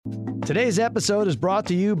Today's episode is brought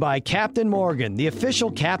to you by Captain Morgan, the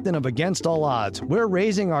official captain of Against All Odds. We're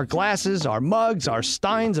raising our glasses, our mugs, our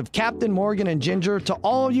steins of Captain Morgan and Ginger to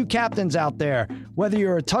all you captains out there. Whether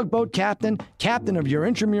you're a tugboat captain, captain of your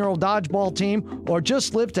intramural dodgeball team, or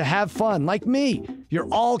just live to have fun like me, you're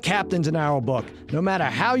all captains in our book. No matter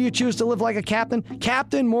how you choose to live like a captain,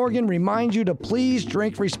 Captain Morgan reminds you to please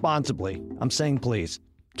drink responsibly. I'm saying please.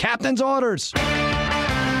 Captain's orders.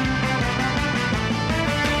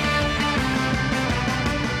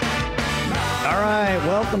 All right,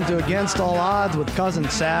 welcome to Against All Odds with Cousin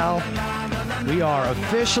Sal. We are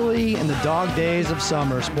officially in the dog days of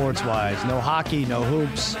summer, sports-wise. No hockey, no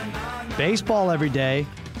hoops. Baseball every day.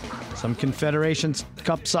 Some Confederation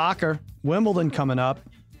Cup soccer. Wimbledon coming up.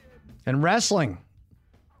 And wrestling.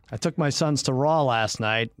 I took my sons to Raw last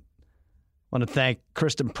night. I want to thank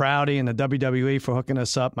Kristen Prouty and the WWE for hooking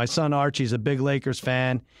us up. My son Archie's a big Lakers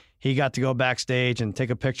fan. He got to go backstage and take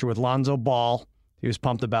a picture with Lonzo Ball. He was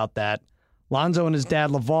pumped about that. Lonzo and his dad,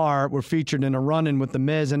 LeVar, were featured in a run-in with The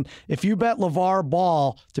Miz. And if you bet LeVar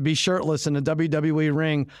Ball to be shirtless in a WWE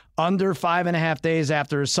ring under 5.5 days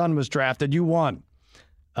after his son was drafted, you won.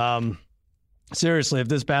 Seriously, if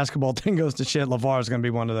this basketball thing goes to shit, LeVar is going to be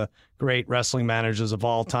one of the great wrestling managers of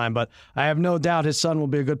all time. But I have no doubt his son will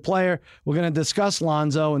be a good player. We're going to discuss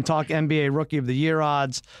Lonzo and talk NBA Rookie of the Year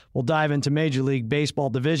odds. We'll dive into Major League Baseball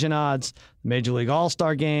division odds, Major League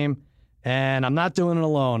All-Star Game. And I'm not doing it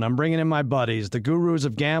alone. I'm bringing in my buddies, the gurus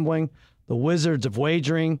of gambling, the wizards of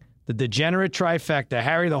wagering, the degenerate trifecta,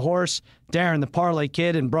 Harry the Horse, Darren the Parlay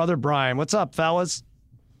Kid, and Brother Brian. What's up, fellas?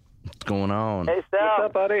 What's going on? Hey, Sal. What's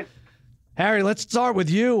up, buddy? Harry, let's start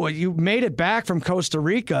with you. You made it back from Costa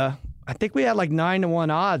Rica. I think we had like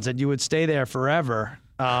 9-1 odds that you would stay there forever.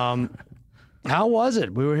 How was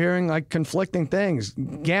it? We were hearing like conflicting things.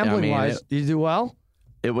 Gambling-wise, you do well?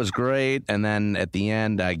 It was great, and then at the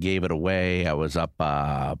end, I gave it away. I was up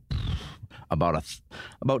about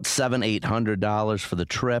 $700-800 for the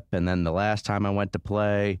trip, and then the last time I went to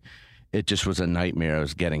play, it just was a nightmare. I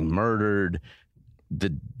was getting murdered.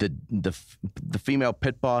 The female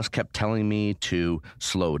pit boss kept telling me to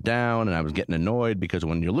slow down, and I was getting annoyed because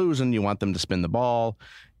when you're losing, you want them to spin the ball.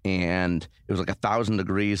 And it was like 1,000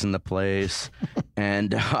 degrees in the place.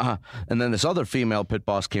 And then this other female pit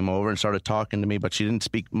boss came over and started talking to me, but she didn't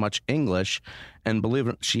speak much English. And believe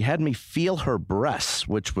it, she had me feel her breasts,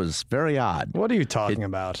 which was very odd. What are you talking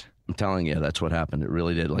about? I'm telling you, that's what happened. It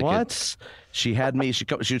really did. Like what? She had me. She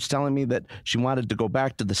was telling me that she wanted to go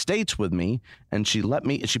back to the States with me, and she let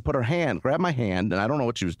me. She put her hand, grabbed my hand, and I don't know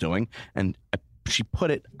what she was doing, and she put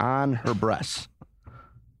it on her breasts.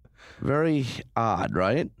 Very odd,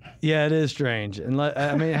 right? Yeah, it is strange. And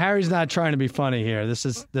I mean, Harry's not trying to be funny here. This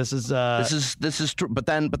is true. But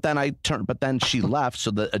then she left,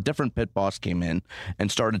 so a different pit boss came in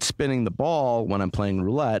and started spinning the ball when I'm playing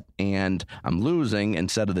roulette, and I'm losing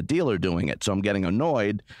instead of the dealer doing it. So I'm getting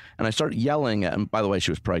annoyed, and I start yelling at. And by the way, she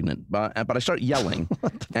was pregnant, but I start yelling,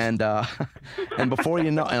 and before you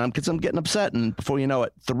know, and I'm getting upset, and before you know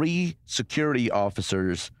it, 3 security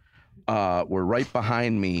officers were right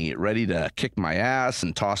behind me, ready to kick my ass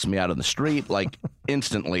and toss me out of the street, like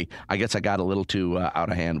instantly. I guess I got a little too out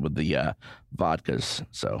of hand with the vodkas,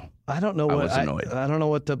 so I don't know I what was annoyed. I don't know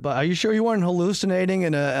what the. Are you sure you weren't hallucinating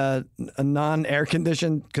in a non-air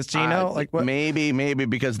conditioned casino? Like what? Maybe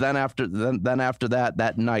because then after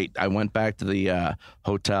that night, I went back to the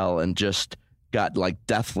hotel and just got like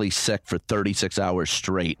deathly sick for 36 hours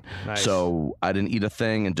straight. Nice. So I didn't eat a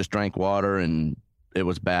thing and just drank water, and it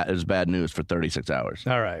was bad. It was bad news for 36 hours.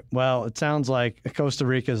 All right. Well, it sounds like Costa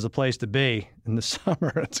Rica is the place to be in the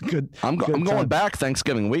summer. It's a good. I'm good going time. back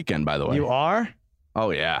Thanksgiving weekend, by the way. You are?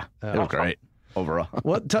 Oh yeah, it was great overall.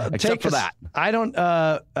 What? Except for that. I don't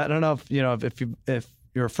know if you know if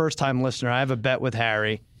you're a first time listener. I have a bet with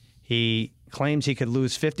Harry. He claims he could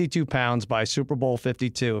lose 52 pounds by Super Bowl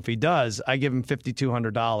 52. If he does, I give him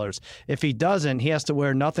 $5,200. If he doesn't, he has to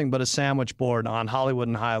wear nothing but a sandwich board on Hollywood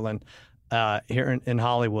and Highland. Here in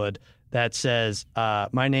Hollywood that says,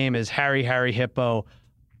 my name is Harry Hippo.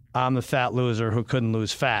 I'm the fat loser who couldn't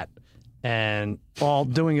lose fat. And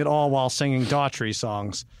doing it all while singing Daughtry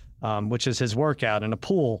songs, which is his workout in a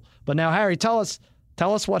pool. But now, Harry, tell us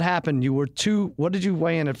what happened. You were what did you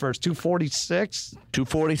weigh in at first? 246?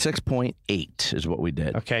 246.8 is what we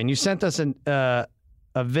did. Okay, and you sent us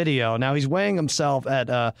a video. Now he's weighing himself at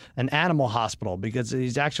an animal hospital because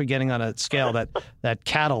he's actually getting on a scale that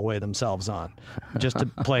cattle weigh themselves on, just to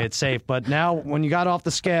play it safe. But now, when you got off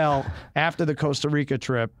the scale after the Costa Rica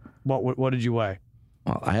trip, what did you weigh?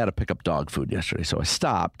 Well, I had to pick up dog food yesterday, so I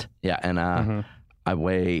stopped. Yeah, and I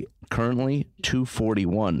weigh currently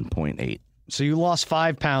 241.8. So you lost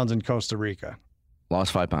 5 pounds in Costa Rica.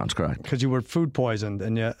 Lost 5 pounds, correct? Because you were food poisoned,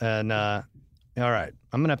 all right,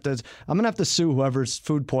 I'm gonna have to sue whoever's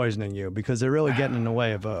food poisoning you because they're really getting in the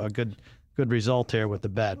way of a good result here with the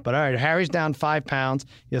bet. But all right, Harry's down 5 pounds.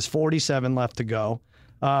 He has 47 left to go.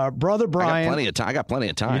 Brother Brian, I got plenty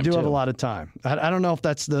of time. You do have a lot of time. I don't know if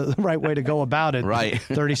that's the right way to go about it. Right,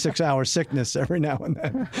 36-hour sickness every now and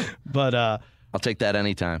then, but I'll take that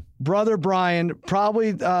anytime. Brother Brian,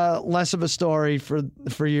 probably less of a story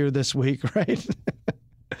for you this week, right?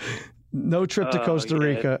 No trip to Costa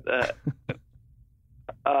Rica.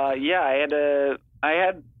 I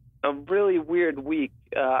had a really weird week.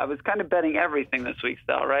 I was kind of betting everything this week,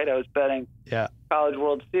 Sal, right? I was betting College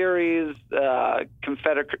World Series,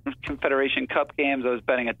 Confederation Cup games. I was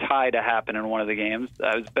betting a tie to happen in one of the games.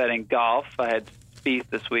 I was betting golf. I had Spieth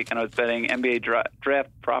this week, and I was betting NBA draft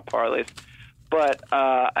prop parlays. But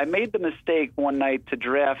I made the mistake one night to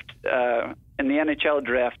draft in the NHL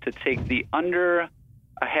draft to take the under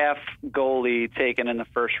a half goalie taken in the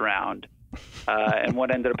first round. And what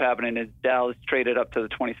ended up happening is Dallas traded up to the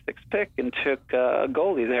 26th pick and took a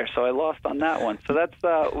goalie there. So I lost on that one. So that's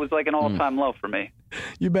was like an all-time low for me.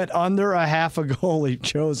 You bet under a half a goalie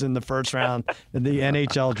chosen the first round in the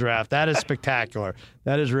NHL draft. That is spectacular.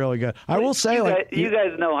 That is really good. I will say, you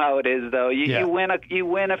guys know how it is, though. You win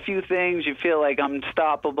a few things. You feel like I'm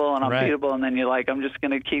unstoppable and unbeatable, and then you're like, I'm just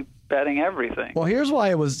going to keep betting everything. Well, here's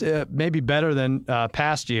why it was maybe better than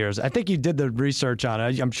past years. I think you did the research on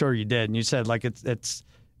it. I'm sure you did, and you said like it's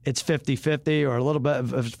 50-50 or a little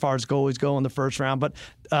bit as far as goalies go in the first round. But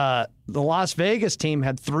the Las Vegas team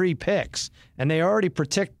had 3 picks, and they already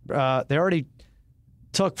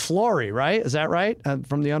took Fleury, right? Is that right?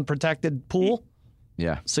 From the unprotected pool?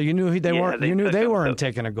 Yeah. So you knew they weren't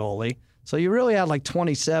taking a goalie. So you really had like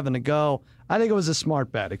 27 to go. I think it was a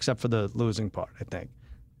smart bet, except for the losing part, I think.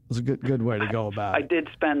 It was a good way to go about it. I did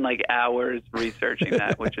spend like hours researching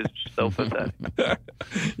that, which is so pathetic.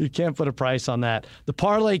 You can't put a price on that. The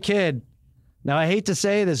Parlay Kid. Now, I hate to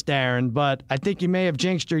say this, Darren, but I think you may have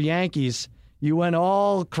jinxed your Yankees. You went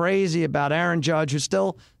all crazy about Aaron Judge, who's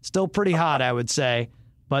still pretty hot, I would say.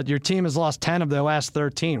 But your team has lost 10 of their last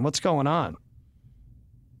 13. What's going on?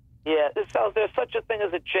 Yeah, there's such a thing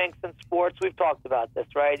as a jinx in sports. We've talked about this,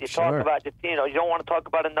 right? You talk about, you don't want to talk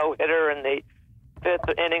about a no-hitter in the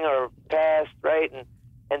 5th inning or past, right? And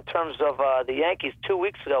in terms of the Yankees, 2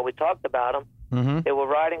 weeks ago, we talked about them. Mm-hmm. They were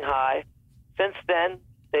riding high. Since then,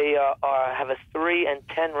 they have a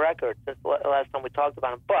 3-10 record since the last time we talked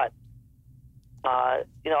about them. But,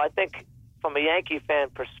 I think from a Yankee fan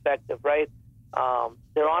perspective, right,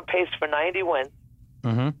 they're on pace for 90 wins.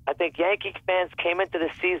 Mm-hmm. I think Yankee fans came into the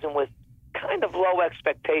season with kind of low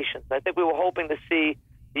expectations. I think we were hoping to see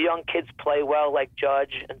the young kids play well like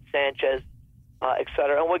Judge and Sanchez, et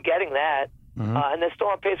cetera, and we're getting that. Mm-hmm. And they're still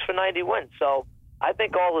on pace for 90 wins. So I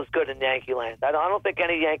think all is good in Yankee land. I don't think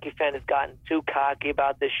any Yankee fan has gotten too cocky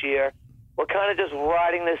about this year. We're kind of just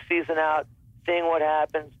riding this season out, seeing what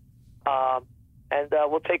happens, and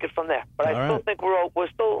we'll take it from there. But I still think we're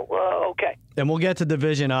still okay. And we'll get to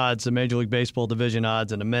division odds, the Major League Baseball division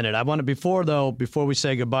odds, in a minute. I want to before we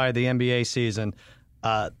say goodbye to the NBA season,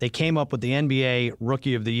 they came up with the NBA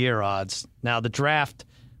Rookie of the Year odds. Now the draft,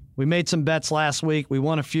 we made some bets last week. We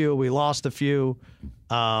won a few, we lost a few.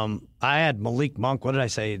 I had Malik Monk. What did I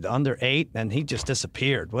say? Under 8, and he just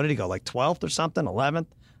disappeared. What did he go, like 12th or something? 11th?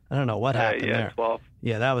 I don't know what happened there. 12th.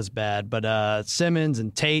 Yeah, that was bad. But Simmons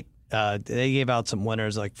and Tate, they gave out some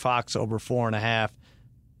winners, like Fox over 4.5.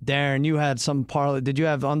 Darren, you had some parlay. Did you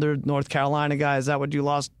have under North Carolina guy? Is that what you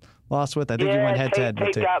lost with? I think you went head-to-head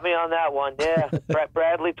with Tate got me on that one, yeah. Brett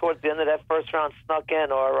Bradley towards the end of that first round snuck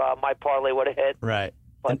in, or my parlay would have hit. Right.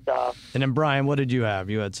 But, and then, Brian, what did you have?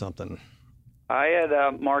 You had something. I had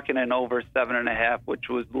Markkanen over 7.5, which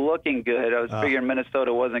was looking good. I was figuring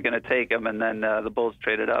Minnesota wasn't going to take him, and then the Bulls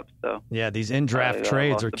traded up. So yeah, these in-draft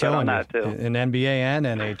trades are killing you in NBA and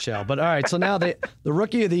NHL. But all right, so now the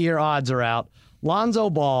Rookie of the Year odds are out. Lonzo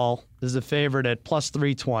Ball is the favorite at plus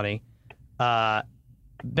 320.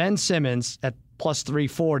 Ben Simmons at plus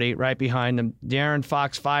 340, right behind him. De'Aaron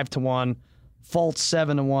Fox 5-1, Fultz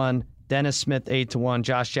 7-1, Dennis Smith 8-1,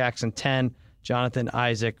 Josh Jackson 10, Jonathan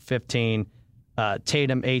Isaac 15.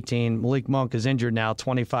 Tatum 18. Malik Monk is injured now,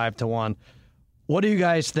 25-1. What do you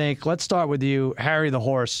guys think? Let's start with you, Harry the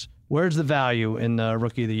Horse. Where's the value in the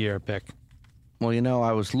Rookie of the Year pick? Well,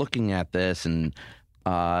 I was looking at this, and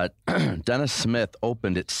Dennis Smith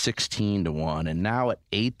opened at 16-1, and now at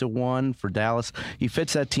 8-1 for Dallas. He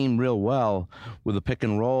fits that team real well with the pick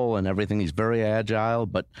and roll and everything. He's very agile,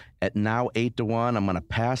 but at now 8-1, I'm going to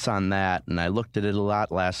pass on that. And I looked at it a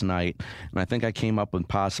lot last night, and I think I came up with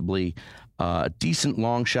possibly a decent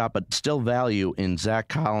long shot, but still value in Zach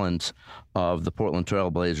Collins of the Portland Trail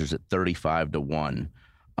Blazers at 35-1.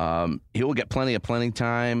 He will get plenty of playing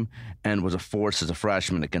time and was a force as a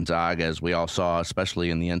freshman at Gonzaga, as we all saw, especially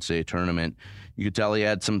in the NCAA tournament. You could tell he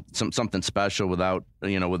had something special with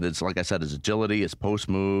his, like I said, his agility, his post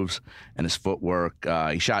moves, and his footwork.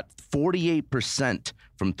 He shot 48%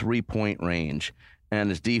 from three-point range, and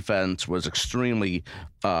his defense was extremely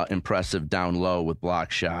impressive down low with block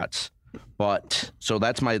shots. But so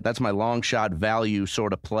that's my long shot value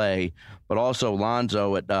sort of play. But also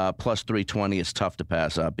Lonzo at plus 320 is tough to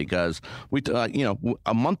pass up because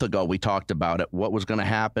a month ago we talked about it. What was going to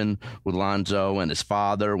happen with Lonzo and his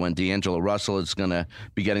father when D'Angelo Russell is going to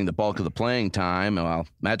be getting the bulk of the playing time? Well,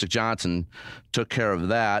 Magic Johnson took care of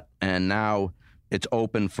that, and now it's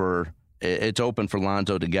open for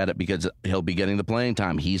Lonzo to get it because he'll be getting the playing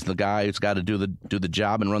time. He's the guy who's got to do the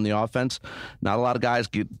job and run the offense. Not a lot of guys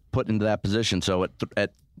get put into that position. So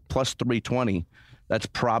at plus 320, that's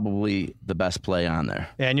probably the best play on there.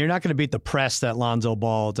 Yeah, and you're not going to beat the press that Lonzo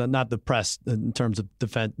Ball, not the press in terms of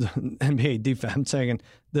defense, NBA defense. I'm saying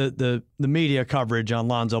the media coverage on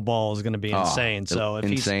Lonzo Ball is going to be insane. So if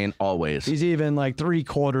insane always. He's even like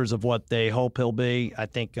 3/4 of what they hope he'll be. I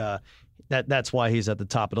think that's why he's at the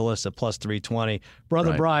top of the list at plus 320.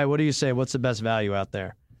 Brother Bry, what do you say? What's the best value out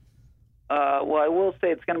there? Well, I will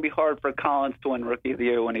say it's going to be hard for Collins to win Rookie of the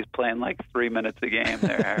Year when he's playing like 3 minutes a game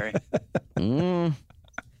there, Harry. All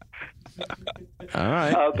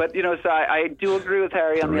right. But, so I do agree with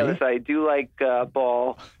Harry on the other side. I do like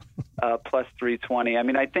Ball plus 320. I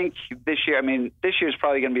mean, I think this year is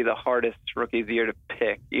probably going to be the hardest Rookie of the Year to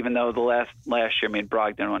pick, even though the last year,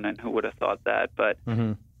 Brogdon won, and who would have thought that? But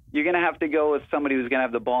you're going to have to go with somebody who's going to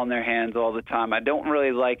have the ball in their hands all the time. I don't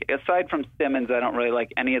really like, aside from Simmons, I don't really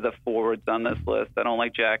like any of the forwards on this list. I don't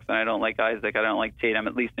like Jackson. I don't like Isaac. I don't like Tatum,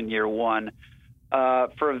 at least in year one.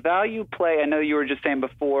 For a value play, I know you were just saying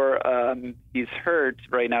before he's hurt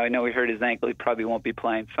right now. I know he hurt his ankle. He probably won't be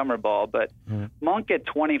playing summer ball. But Monk at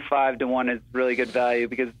 25-1 is really good value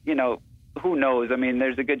because, who knows? I mean,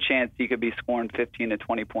 there's a good chance he could be scoring 15 to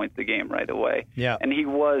 20 points a game right away. Yeah. And he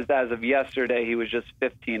was, as of yesterday, he was just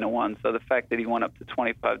 15-1. So the fact that he went up to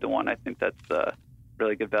 25-1, I think that's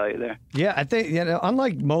really good value there. Yeah, I think,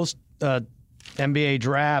 unlike most NBA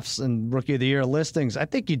drafts and Rookie of the Year listings, I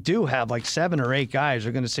think you do have like 7 or 8 guys who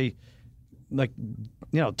are going to see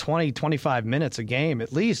 20, 25 minutes a game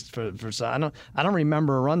at least for I don't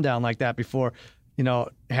remember a rundown like that before.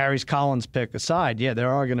 Harry's Collins pick aside,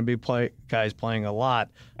 there are going to be guys playing a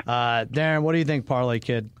lot. Darren, what do you think, Parlay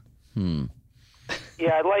Kid?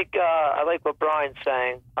 Yeah, I like what Brian's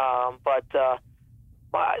saying, but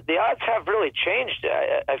the odds have really changed.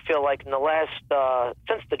 I feel like in the last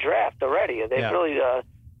since the draft already, they've really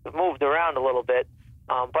moved around a little bit.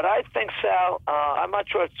 But I think, Sal, I'm not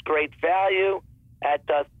sure it's great value at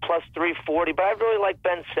plus 340, but I really like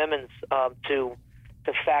Ben Simmons to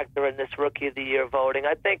factor in this Rookie of the Year voting.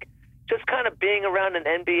 I think just kind of being around an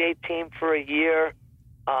NBA team for a year,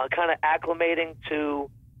 kind of acclimating to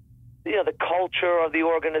the culture of the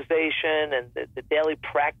organization and the daily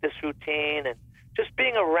practice routine and just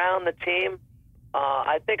being around the team,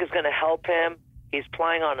 I think is going to help him. He's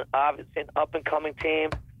playing on obviously an up-and-coming team.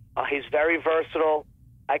 He's very versatile.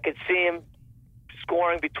 I could see him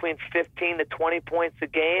scoring between 15 to 20 points a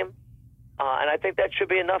game. And I think that should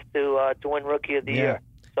be enough to win Rookie of the Year.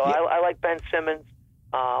 So I like Ben Simmons.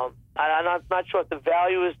 I'm not sure if the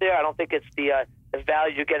value is there. I don't think it's the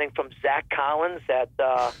value you're getting from Zach Collins at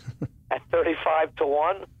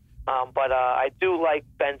 35-1. But I do like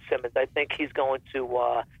Ben Simmons. I think he's going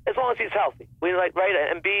to, as long as he's healthy.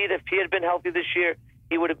 Embiid, if he had been healthy this year,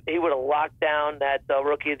 he would have locked down that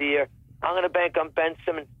Rookie of the Year. I'm going to bank on Ben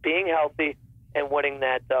Simmons being healthy and winning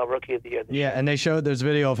that Rookie of the Year this year. And they showed there's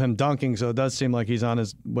video of him dunking, so it does seem like he's on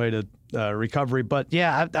his way to recovery. But,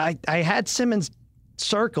 I had Simmons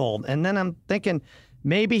circled, and then I'm thinking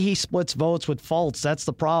maybe he splits votes with Fultz. That's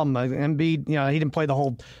the problem. Embiid, he didn't play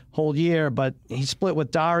the whole year, but he split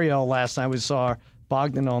with Dario last night. We saw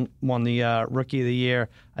Bogdan won the Rookie of the Year.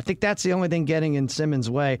 I think that's the only thing getting in Simmons'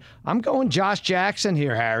 way. I'm going Josh Jackson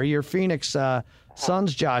here, Harry. Your Phoenix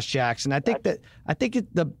Suns Josh Jackson. I think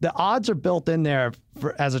the odds are built in there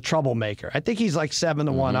as a troublemaker. I think he's like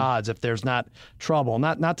 7-1 odds if there's not trouble.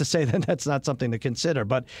 Not to say that that's not something to consider,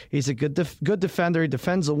 but he's a good defender. He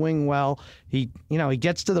defends the wing well. He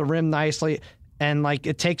gets to the rim nicely. And, like,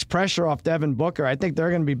 it takes pressure off Devin Booker. I think they're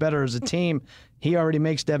going to be better as a team. He already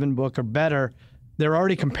makes Devin Booker better. They're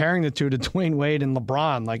already comparing the two to Dwayne Wade and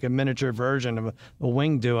LeBron, like a miniature version of a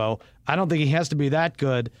wing duo. I don't think he has to be that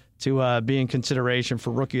good to be in consideration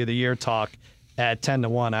for Rookie of the Year talk at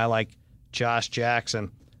 10-1. I like Josh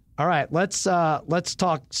Jackson. All right, let's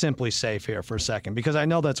talk Simply Safe here for a second, because I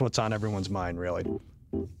know that's what's on everyone's mind, really.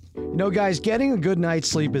 You know, guys, getting a good night's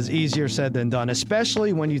sleep is easier said than done,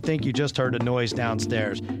 especially when you think you just heard a noise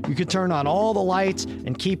downstairs. You could turn on all the lights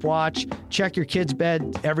and keep watch, check your kid's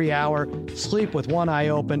bed every hour, sleep with one eye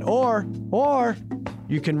open, or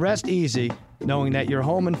you can rest easy knowing that your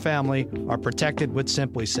home and family are protected with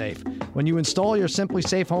Simply Safe. When you install your Simply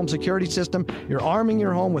Safe home security system, you're arming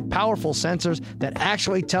your home with powerful sensors that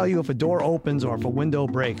actually tell you if a door opens or if a window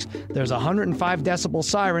breaks. There's a 105 decibel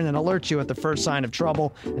siren that alerts you at the first sign of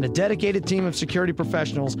trouble, and a dedicated team of security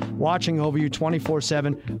professionals watching over you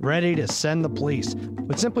 24/7, ready to send the police.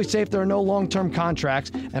 With Simply Safe, there are no long-term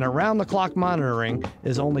contracts, and around-the-clock monitoring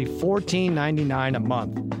is only $14.99 a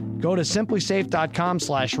month. Go to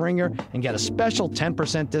simplysafe.com/ringer and get a special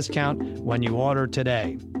 10% discount when you order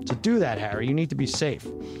today. To do that, Harry, you need to be safe.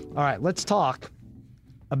 All right, let's talk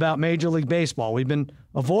about Major League Baseball. We've been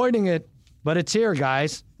avoiding it, but it's here,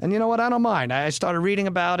 guys. And you know what? I don't mind. I started reading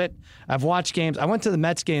about it. I've watched games. I went to the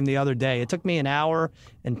Mets game the other day. It took me an hour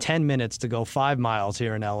and 10 minutes to go 5 miles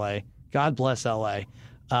here in L.A. God bless L.A.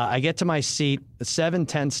 I get to my seat, a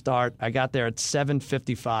 7:10 start. I got there at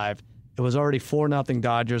 7:55. It was already 4-0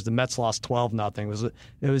 Dodgers. The Mets lost 12-0.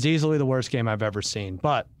 It was easily the worst game I've ever seen.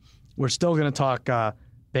 But we're still going to talk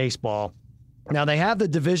baseball. Now, they have the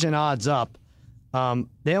division odds up.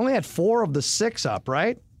 They only had 4 of the 6 up,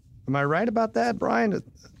 right? Am I right about that, Brian? I'm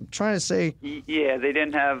trying to say. Yeah, they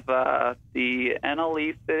didn't have the NL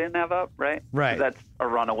East. They didn't have up, right? Right. That's a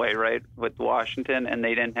runaway, right, with Washington, and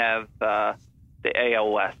they didn't have the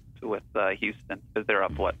AL West with Houston, because they're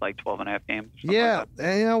up, like 12.5 games? Yeah, like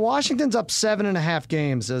and, you know, Washington's up 7.5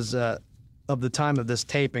 games as of the time of this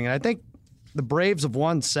taping, and I think the Braves have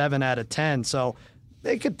won 7 out of 10, so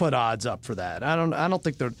they could put odds up for that. I don't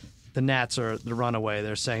think the Nats are the runaway.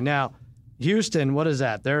 They're saying now, Houston, what is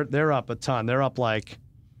that? They're up a ton. They're up like,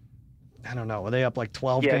 I don't know. Are they up like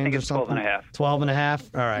 12 games I think or it's something? 12.5.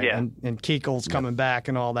 12.5? All right. Yeah. And Keuchel's coming back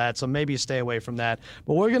and all that, so maybe you stay away from that.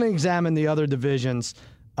 But we're going to examine the other divisions.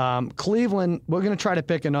 Cleveland, we're going to try to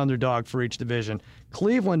pick an underdog for each division.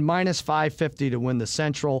 Cleveland minus 550 to win the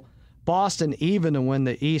Central. Boston even to win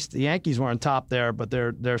the East. The Yankees were on top there, but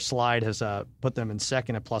their slide has put them in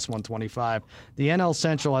second at plus 125. The NL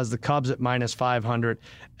Central has the Cubs at minus 500,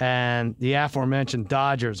 and the aforementioned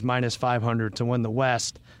Dodgers minus 500 to win the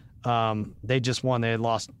West. They just won. They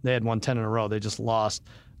had won 10 in a row. They just lost.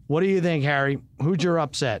 What do you think, Harry? Who's your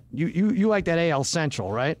upset? You like that AL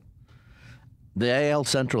Central, right? The AL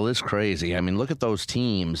Central is crazy. I mean, look at those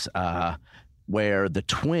teams where the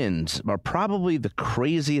Twins are probably the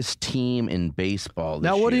craziest team in baseball this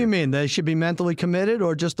Now, what do year. you mean? They should be mentally committed,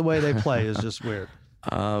 or just the way they play is just weird?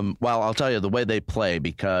 Well, I'll tell you the way they play,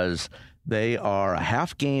 because they are a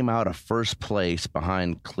half game out of first place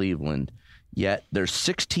behind Cleveland, yet they're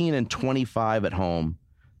 16-25 at home.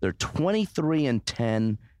 They're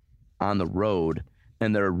 23-10 on the road.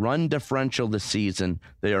 And their run differential this season,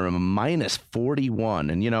 they are a minus 41.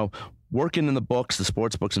 And, you know, working in the books, the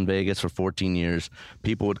sports books in Vegas for 14 years,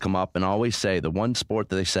 people would come up and always say the one sport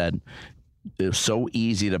that they said it was so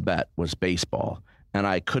easy to bet was baseball. And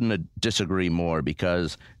I couldn't disagree more,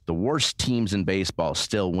 because the worst teams in baseball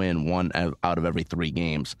still win 1 out of every 3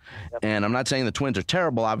 games. Yep. And I'm not saying the Twins are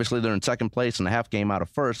terrible. Obviously, they're in second place and a half game out of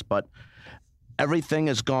first, but everything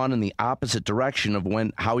has gone in the opposite direction of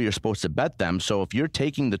how you're supposed to bet them. So if you're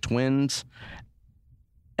taking the Twins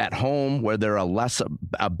at home where they're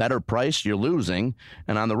a better price, you're losing.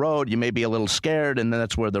 And on the road, you may be a little scared, and then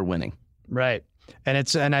that's where they're winning. Right.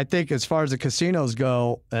 And I think as far as the casinos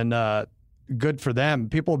go, and good for them,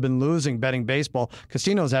 people have been losing betting baseball.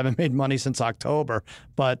 Casinos haven't made money since October,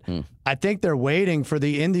 but I think they're waiting for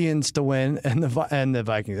the Indians to win and the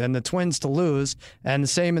Vikings and the Twins to lose, and the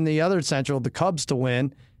same in the other Central, the Cubs to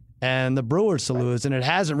win and the Brewers to lose, and it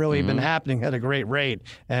hasn't really been happening at a great rate.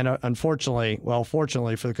 And fortunately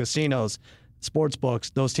for the casinos, sports books,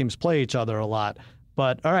 those teams play each other a lot.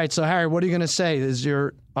 But all right, so Harry, what are you going to say? Is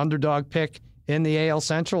your underdog pick in the AL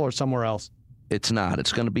Central or somewhere else? It's not.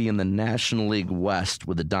 It's going to be in the National League West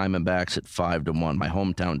with the Diamondbacks at 5-1. My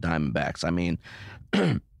hometown Diamondbacks. I mean,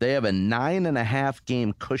 they have a 9.5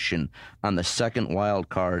 game cushion on the second wild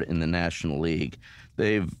card in the National League.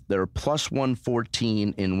 They're plus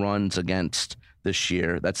 114 in runs against this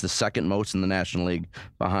year. That's the second most in the National League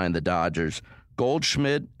behind the Dodgers.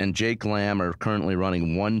 Goldschmidt and Jake Lamb are currently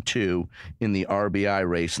running 1-2 in the RBI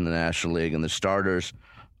race in the National League, and the starters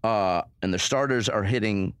are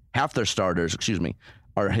hitting half their starters,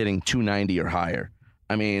 are hitting 290 or higher.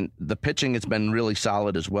 I mean, the pitching has been really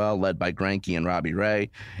solid as well, led by Greinke and Robbie Ray.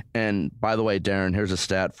 And by the way, Darren, here's a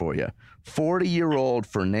stat for you. 40-year-old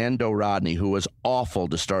Fernando Rodney, who was awful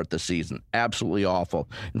to start the season, absolutely awful.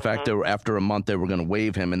 In fact, after a month, they were going to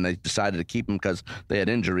waive him, and they decided to keep him because they had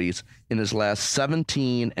injuries. In his last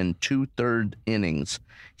 17 and 2/3 innings,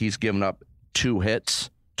 he's given up 2 hits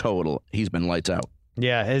total. He's been lights out.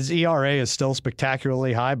 Yeah, his ERA is still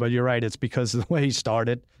spectacularly high, but you're right. It's because of the way he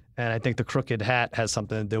started. And I think the crooked hat has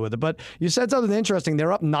something to do with it. But you said something interesting.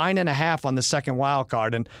 They're up 9.5 on the second wild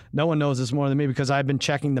card, and no one knows this more than me because I've been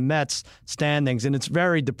checking the Mets standings, and it's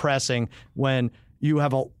very depressing when you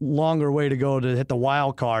have a longer way to go to hit the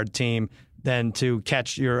wild card team than to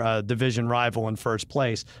catch your division rival in first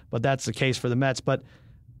place. But that's the case for the Mets. But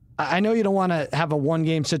I know you don't want to have a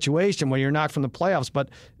one-game situation where you're knocked from the playoffs, but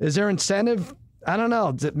is there incentive? I don't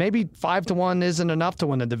know. Maybe 5-1 isn't enough to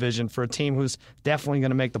win the division for a team who's definitely going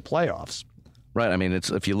to make the playoffs. Right. I mean,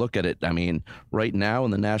 if you look at it, I mean, right now in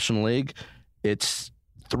the National League, it's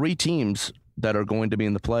 3 teams that are going to be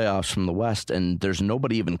in the playoffs from the West, and there's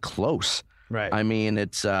nobody even close. Right. I mean,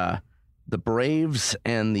 it's the Braves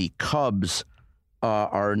and the Cubs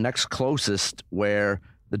are next closest, where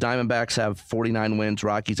the Diamondbacks have 49 wins,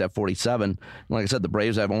 Rockies have 47. And like I said, the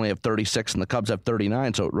Braves only have 36, and the Cubs have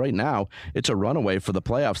 39. So right now, it's a runaway for the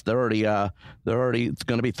playoffs. They're already it's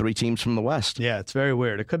going to be 3 teams from the West. Yeah, it's very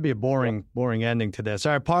weird. It could be a boring ending to this.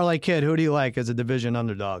 All right, Parlay Kid, who do you like as a division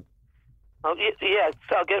underdog? Yeah,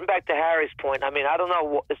 so getting back to Harry's point, I mean, I don't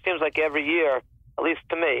know. It seems like every year, at least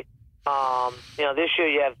to me, this year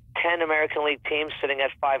you have 10 American League teams sitting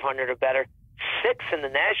at 500 or better, 6 in the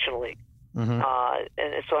National League. Mm-hmm.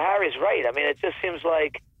 And so Harry's right. I mean, it just seems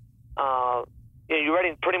like you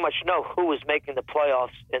already pretty much know who is making the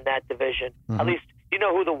playoffs in that division. Mm-hmm. At least you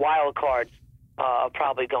know who the wild cards are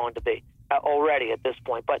probably going to be already at this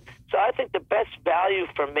point. But so I think the best value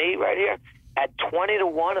for me right here at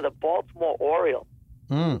 20-1 are the Baltimore Orioles.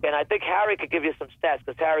 And I think Harry could give you some stats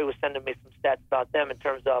because Harry was sending me some stats about them in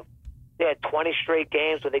terms of they had 20 straight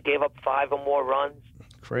games where they gave up 5 or more runs.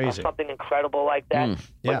 Crazy. Something incredible like that.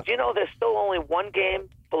 Yeah. But, they're still only 1 game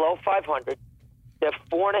below 500. They're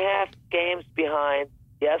 4.5 games behind,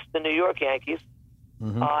 yes, the New York Yankees.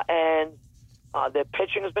 Mm-hmm. And their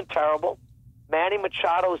pitching has been terrible. Manny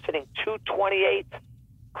Machado is hitting 228.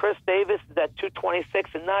 Chris Davis is at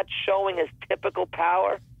 226 and not showing his typical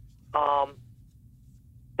power.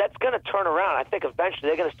 That's going to turn around. I think eventually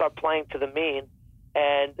they're going to start playing to the mean,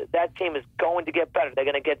 and that team is going to get better. They're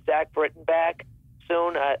going to get Zach Britton back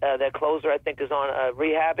soon. Their closer, I think, is on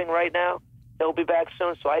rehabbing right now. He'll be back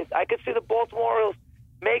soon. So I could see the Baltimore Orioles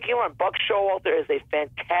making a run. Buck Showalter is a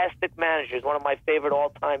fantastic manager. He's one of my favorite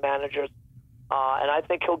all-time managers, and I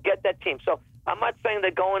think he'll get that team. So I'm not saying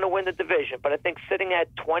they're going to win the division, but I think sitting at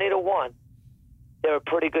 20-1, they're a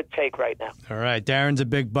pretty good take right now. All right, Darren's a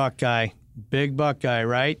big Buck guy. Big Buck guy,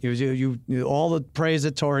 right? You all the praise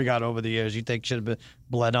that Torrey got over the years, you think should have been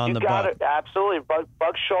bled on the Buck. It, absolutely.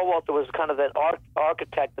 Buck Showalter was kind of that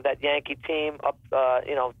architect of that Yankee team up,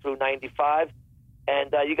 through '95,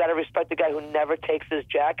 and you got to respect the guy who never takes his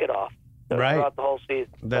jacket off throughout the whole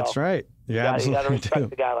season. That's right. You got to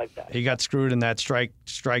respect a guy like that. He got screwed in that strike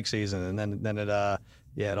season, and then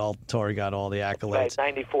Torrey got all the accolades.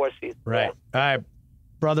 Right, '94 season. Right. Yeah. All right.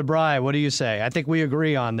 Brother Bry, what do you say? I think we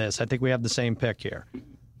agree on this. I think we have the same pick here.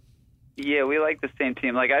 Yeah, we like the same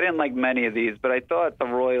team. Like, I didn't like many of these, but I thought the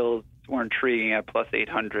Royals were intriguing at plus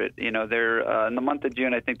 800. They're in the month of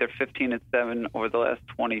June, I think they're 15-7 over the last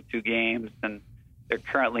 22 games, and they're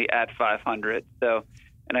currently at 500. So,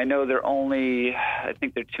 and I know I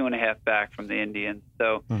think they're 2.5 back from the Indians.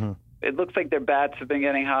 So it looks like their bats have been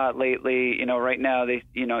getting hot lately. Right now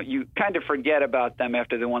you kind of forget about them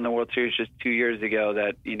after they won the World Series just 2 years ago.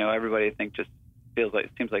 That everybody seems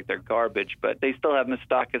like they're garbage, but they still have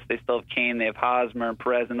Moustakas, they still have Kane, they have Hosmer and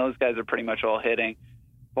Perez, and those guys are pretty much all hitting.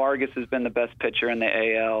 Vargas has been the best pitcher in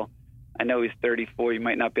the AL. I know he's 34. You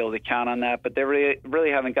might not be able to count on that, but they really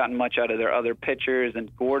haven't gotten much out of their other pitchers,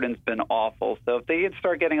 and Gordon's been awful. So if they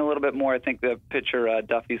start getting a little bit more, I think the pitcher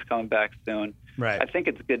Duffy's coming back soon. Right. I think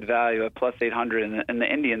it's good value at plus 800, and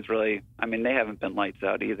the Indians really, they haven't been lights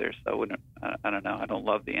out either. So I don't know. I don't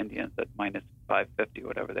love the Indians at minus 550,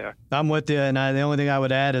 whatever they are. I'm with you, and the only thing I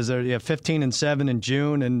would add is they're 15-7 in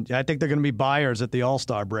June, and I think they're going to be buyers at the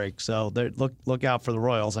All-Star break. So look out for the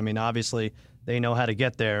Royals. Obviously they know how to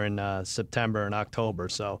get there in September and October.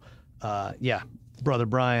 So, Brother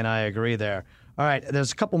Brian, I agree there. All right,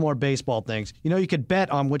 there's a couple more baseball things. You could bet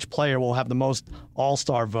on which player will have the most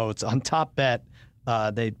All-Star votes. On Top Bet,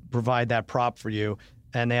 they provide that prop for you,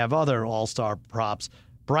 and they have other All-Star props.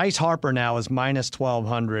 Bryce Harper now is minus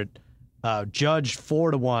 1,200. Judge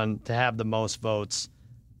 4-1 to have the most votes.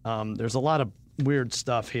 There's a lot of weird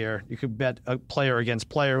stuff here. You could bet a player against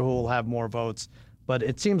player who will have more votes, but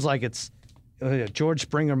it seems like it's George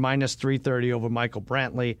Springer minus 330 over Michael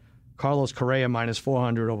Brantley, Carlos Correa minus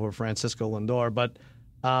 400 over Francisco Lindor. But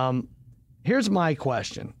here's my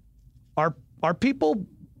question: Are people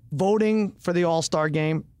voting for the All-Star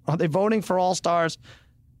game? Are they voting for All-Stars?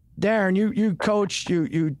 Darren, you coach,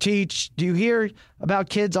 you teach. Do you hear about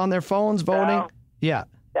kids on their phones voting? Now, yeah.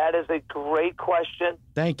 That is a great question.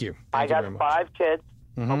 Thank you. I got 5 kids,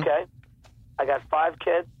 Mm-hmm. okay? I got 5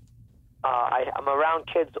 kids. I'm around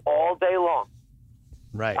kids all day long.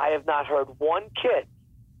 Right. I have not heard one kid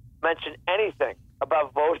mention anything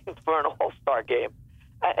about voting for an All-Star game.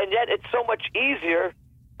 And yet it's so much easier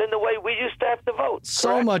than the way we used to have to vote. So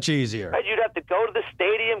correct? much easier. Right? You'd have to go to the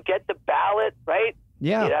stadium, get the ballot, right?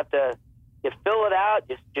 Yeah. You'd have to fill it out,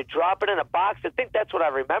 you drop it in a box. I think that's what I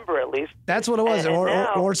remember, at least. That's what it was. And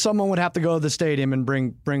now, or someone would have to go to the stadium and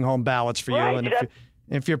bring home ballots for Right, you. And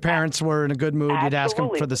if your parents were in a good mood, you'd ask them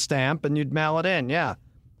Absolutely. for the stamp and you'd mail it in. Yeah.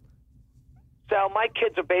 Sal, my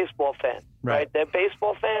kids are baseball fans, right? They're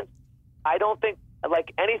baseball fans. I don't think,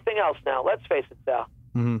 like anything else now, let's face it, Sal.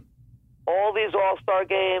 Mm-hmm. All these All-Star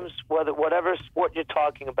games, whatever sport you're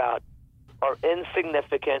talking about, are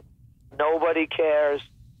insignificant. Nobody cares.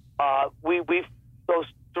 Those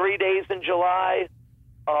 3 days in July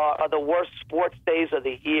are the worst sports days of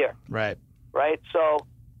the year, Right. right? So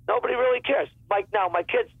nobody really cares. My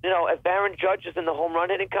kids, if Aaron Judge is in the home run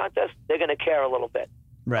hitting contest, they're going to care a little bit.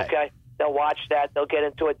 Right. Okay? They'll watch that. They'll get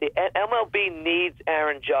into it. The MLB needs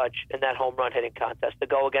Aaron Judge in that home run hitting contest to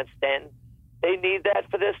go against Stanton. They need that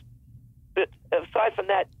for this. But aside from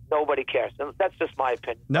that, nobody cares. And that's just my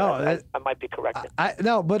opinion. No, I might be corrected.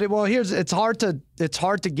 It's hard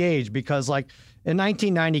to gauge because like in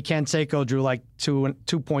 1990, Canseco drew like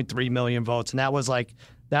 2.3 million votes, and that was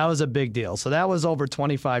a big deal. So that was over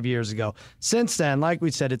 25 years ago. Since then, like we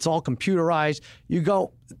said, it's all computerized. You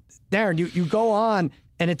go, Darren, you go on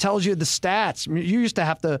and it tells you the stats. I mean, you used to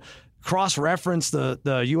have to cross-reference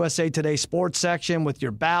the USA Today sports section with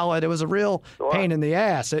your ballot. It was a real pain in the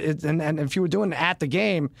ass. And if you were doing it at the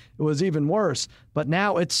game, it was even worse. But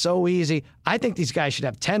now it's so easy. I think these guys should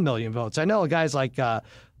have 10 million votes. I know guys like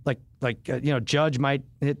Judge might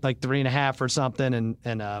hit like 3.5 or something,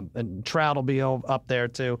 and Trout will be up there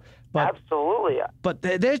too. But Absolutely. But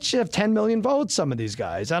they should have 10 million votes. Some of these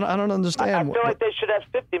guys. I don't understand. I feel like they should have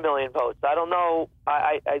 50 million votes. I don't know.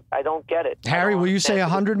 I don't get it. Harry, will you say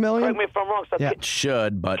 100 million? Correct me if I'm wrong. So Yeah.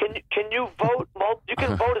 Should, but Can you vote? You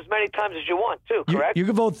can vote as many times as you want too. Correct. You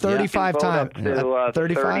can vote 35 Vote times. up to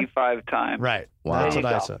 35 times. Right. Wow. That's what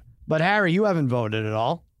I said. But Harry, you haven't voted at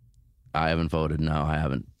all. I haven't voted. No, I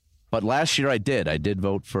haven't. But last year I did. I did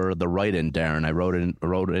vote for the write-in, Darren. I wrote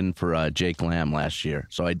in for Jake Lamb last year.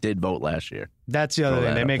 So I did vote last year. That's the other Throw thing.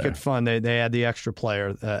 that They up make there. it fun. They add the extra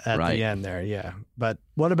player at Right. the end there. Yeah. But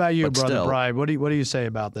what about you, But Brother still. Brian? What do you say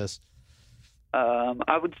about this?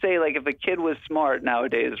 I would say, like, if a kid was smart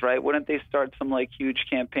nowadays, right, wouldn't they start some, like, huge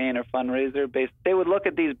campaign or fundraiser? They would look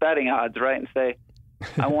at these betting odds, right, and say,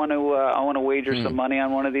 I want to wager some money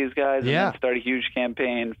on one of these guys, and Yeah. then start a huge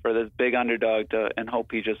campaign for this big underdog and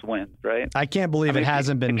hope he just wins, right? I can't believe it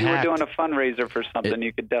hasn't been If you were hacked. doing a fundraiser for something,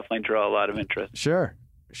 you could definitely draw a lot of interest.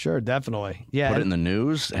 Sure, definitely. Yeah. Put it in the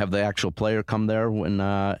news. Have the actual player come there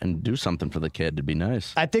and do something for the kid. It'd be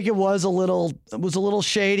nice. I think it was a little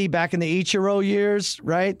shady back in the Ichiro years,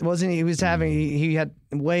 right? Wasn't he? He was having he had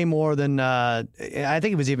way more than I think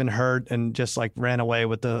he was even hurt and just like ran away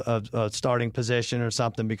with a starting position or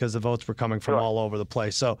something because the votes were coming from all over the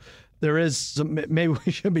place. So there is some, maybe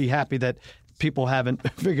we should be happy that people haven't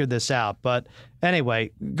figured this out. But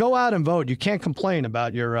anyway, go out and vote. You can't complain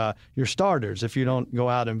about your starters if you don't go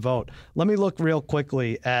out and vote. Let me look real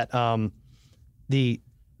quickly at the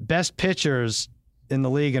best pitchers in the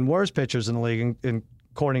league and worst pitchers in the league,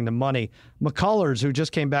 according to Money. McCullers, who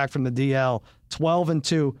just came back from the DL,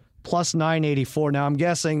 12-2, plus 984. Now, I'm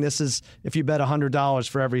guessing this is if you bet $100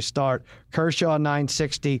 for every start. Kershaw,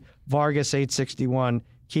 960, Vargas, 861,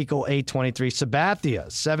 Keuchel, 823, Sabathia,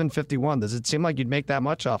 751. Does it seem like you'd make that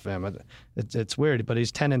much off him? It's weird, but he's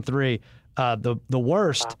 10-3. The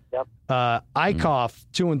worst, Yep. Eichhoff,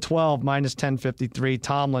 2-12, minus 1053.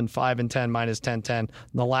 Tomlin, 5-10, minus 1010.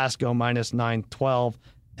 Nolasco, minus 912.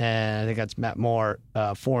 And I think that's Matt Moore,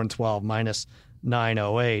 4-12, minus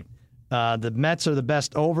 908. The Mets are the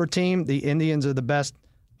best over team. The Indians are the best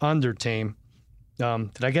under team.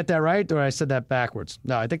 Did I get that right, or I said that backwards?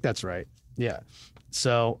 No, I think that's right. Yeah.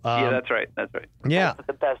 So Yeah, that's right. That's right. yeah, That's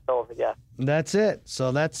the best over, yeah. that's it.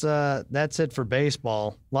 So that's it for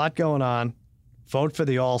baseball. A lot going on. Vote for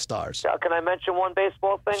the All-Stars. Now, can I mention one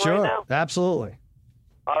baseball thing Sure, right now? absolutely.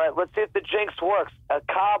 All right, let's see if the jinx works.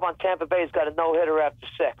 Cobb on Tampa Bay's got a no-hitter after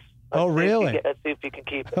 6. Oh, really? Let's see if you can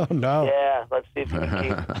keep it. Oh no. Yeah, let's see if you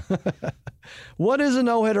can keep it. What is a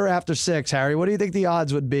no-hitter after 6, Harry? What do you think the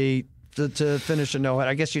odds would be to finish a no-hitter?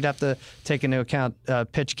 I guess you'd have to take into account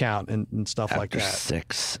pitch count and stuff like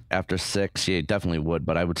that. After six, yeah, definitely would.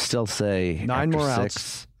 But I would still say 9 after more 6,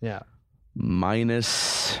 outs. Yeah.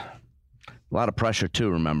 minus a lot of pressure too.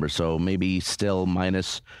 Remember, so maybe still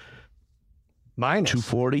minus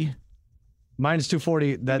 240. Minus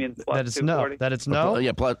 240. That mean plus that it's no. 240? That it's no.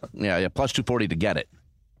 Yeah, plus 240 to get it.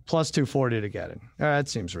 Plus 240 to get it. That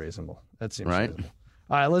seems reasonable. That seems Right. reasonable.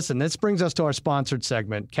 All right, listen, this brings us to our sponsored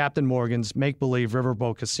segment, Captain Morgan's Make Believe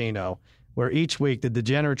Riverboat Casino, where each week the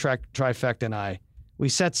degenerate trifecta and I, we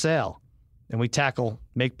set sail and we tackle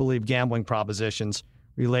make believe gambling propositions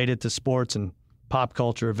related to sports and pop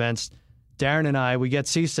culture events. Darren and I, we get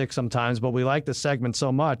seasick sometimes, but we like the segment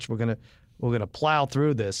so much, we're gonna plow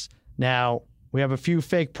through this. Now, we have a few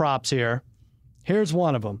fake props here. Here's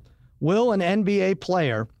one of them. Will an NBA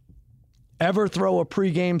player ever throw a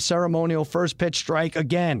pregame ceremonial first pitch strike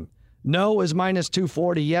again? No is minus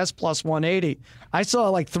 240. Yes, plus 180. I saw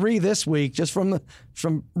like 3 this week just from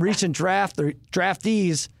recent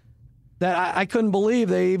draftees that I couldn't believe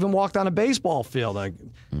they even walked on a baseball field.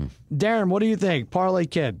 Darren, what do you think? Parlay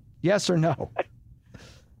Kid, yes or no?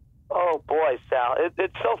 Oh, boy, Sal.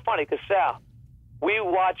 It's so funny because, Sal, we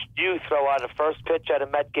watched you throw out a first pitch at a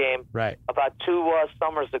Met game Right. about 2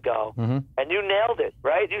 summers ago, and you nailed it,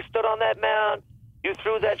 right? You stood on that mound. You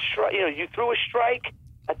threw that strike. You threw a strike.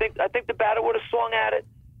 I think the batter would have swung at it.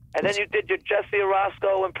 And then you did your Jesse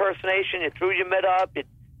Orosco impersonation. You threw your mitt up. You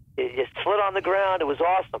slid on the ground. It was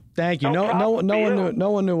awesome. Thank you. No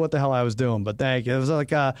one knew what the hell I was doing, but thank you. It was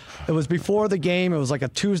like it was before the game. It was like a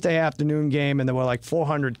Tuesday afternoon game, and there were like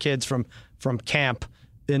 400 kids from camp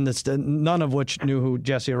in this, none of which knew who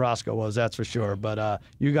Jesse Orosco was. That's for sure. But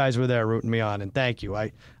you guys were there rooting me on, and thank you.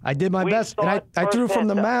 I did my best, and I threw from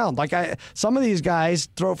the mound. Like some of these guys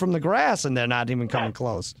throw from the grass, and they're not even coming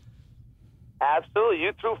close. Absolutely.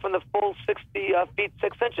 You threw from the full 60 feet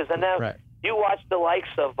 6 inches, and now. Right. You watched the likes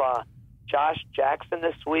of Josh Jackson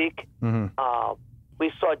this week.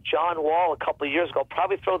 We saw John Wall a couple of years ago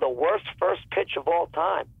probably throw the worst first pitch of all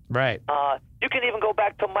time. Right. You can even go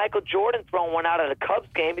back to Michael Jordan throwing one out at a Cubs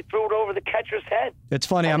game. He threw it over the catcher's head. It's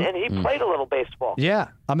funny. And he played a little baseball. Yeah.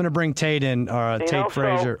 I'm going to bring Tate in, Tate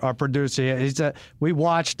Frazier, our producer. We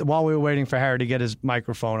watched, while we were waiting for Harry to get his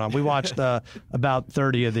microphone on, we watched about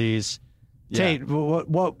 30 of these. Yeah. Tate,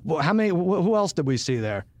 how many? Who else did we see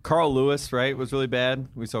there? Carl Lewis, right, was really bad.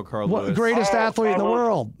 We saw Carl Lewis. Greatest athlete in the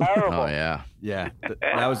world. Oh yeah. Yeah,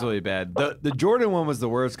 that was really bad. The Jordan one was the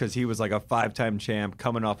worst because he was like a 5-time champ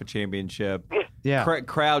coming off a championship. Yeah.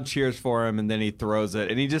 Crowd cheers for him, and then he throws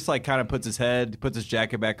it, and he just like kind of puts his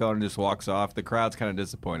jacket back on, and just walks off. The crowd's kind of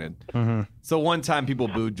disappointed. So one time people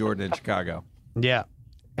booed Jordan in Chicago. Yeah.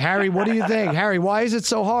 Harry, what do you think? Harry, why is it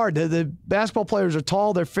so hard? The basketball players are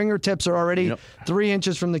tall. Their fingertips are already 3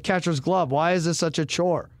 inches from the catcher's glove. Why is this such a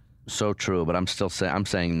chore? So true, but I'm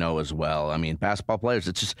saying no as well. I mean, basketball players,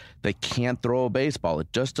 it's just they can't throw a baseball.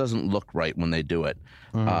 It just doesn't look right when they do it.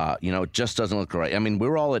 It just doesn't look right. I mean, we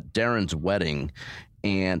were all at Darren's wedding,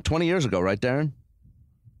 and 20 years ago, right, Darren?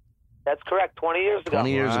 That's correct. 20 years ago.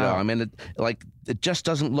 20 years ago. I mean, it just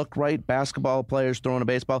doesn't look right. Basketball players throwing a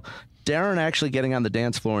baseball. Darren actually getting on the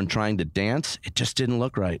dance floor and trying to dance, it just didn't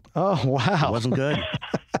look right. Oh, wow. It wasn't good.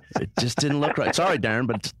 It just didn't look right. Sorry, Darren,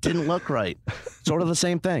 but it just didn't look right. Sort of the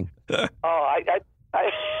same thing. Oh,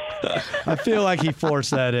 I feel like he forced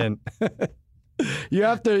that in. You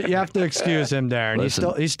have to excuse him, Darren.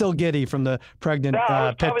 Listen. He's still giddy from the pregnant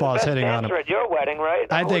pit boss hitting on him. At your wedding, right?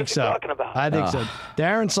 I think so. Talking about? I think so.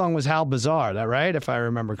 Darren's song was "How Bizarre," that right? If I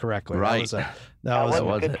remember correctly, Right. That was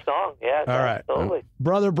a good song. Yeah. All right. Absolutely.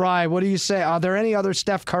 Brother Bry, what do you say? Are there any other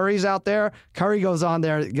Steph Currys out there? Curry goes on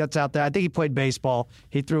there, gets out there. I think he played baseball.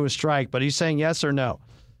 He threw a strike, but he's saying yes or no.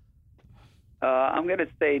 I'm going to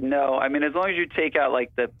say no. I mean, as long as you take out,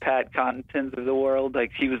 like, the Pat Connaughtons of the world,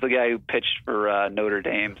 like, he was the guy who pitched for Notre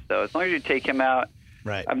Dame. So as long as you take him out,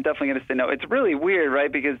 right. I'm definitely going to say no. It's really weird,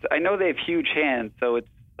 right, because I know they have huge hands, so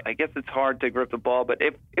I guess it's hard to grip the ball. But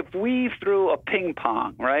if we threw a ping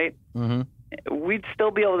pong, right, we'd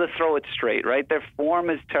still be able to throw it straight, right? Their form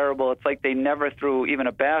is terrible. It's like they never threw even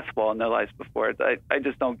a basketball in their lives before. I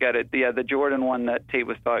just don't get it. Yeah, the Jordan one that Tate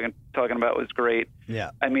was talking about was great.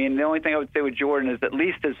 Yeah. I mean, the only thing I would say with Jordan is at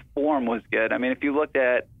least his form was good. I mean, if you looked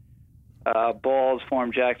at Ball's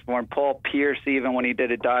form, Jack's form, Paul Pierce, even when he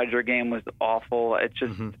did a Dodger game, was awful. It's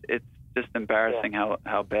just it's just embarrassing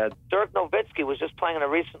how bad. Dirk Nowitzki was just playing in a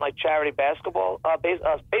recent charity baseball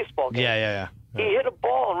baseball game. Yeah. He hit a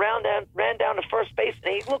ball and ran down to first base,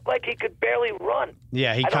 and he looked like he could barely run.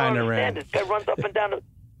 Yeah, he kind of ran. This guy runs up and down.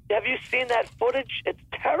 Have you seen that footage? It's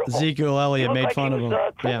terrible. Ezekiel Elliott made fun of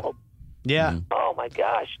him. Yeah. Oh my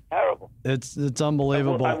gosh, terrible. It's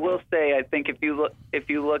unbelievable. I will say, I think if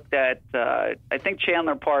you looked at, I think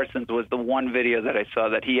Chandler Parsons was the one video that I saw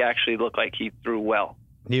that he actually looked like he threw well.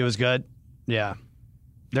 He was good. Yeah.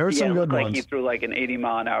 There were some good ones. Like he threw like an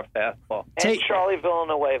 80-mile-an-hour fastball. And Charlie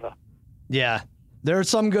Villanueva. Yeah. There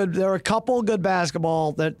are a couple good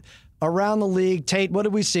basketball that around the league. Tate, what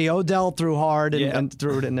did we see? Odell threw hard and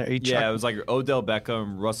threw it in there. It was like Odell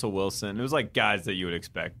Beckham, Russell Wilson. It was like guys that you would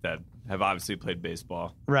expect that have obviously played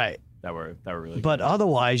baseball. Right. That were really But good.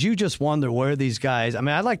 otherwise, you just wonder where these guys. I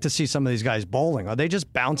mean, I'd like to see some of these guys bowling. Are they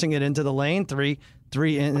just bouncing it into the lane, three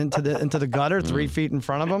into the gutter, 3 feet in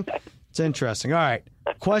front of them? It's interesting. All right.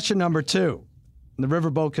 Question number 2. The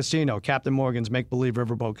Riverboat Casino, Captain Morgan's make-believe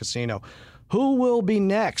Riverboat Casino. Who will be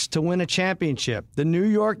next to win a championship? The New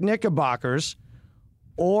York Knickerbockers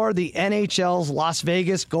or the NHL's Las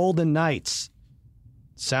Vegas Golden Knights?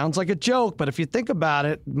 Sounds like a joke, but if you think about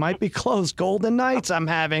it, it might be close. Golden Knights I'm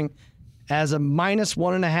having as a minus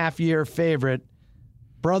 1.5 year favorite.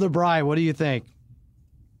 Brother Bry, what do you think?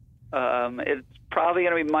 It's probably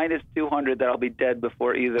going to be minus 200 that I'll be dead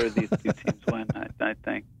before either of these two teams win, I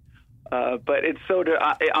think. But it's so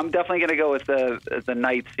I'm definitely going to go with the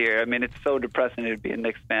Knights here. I mean, it's so depressing to be a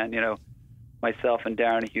Knicks fan. You know, myself and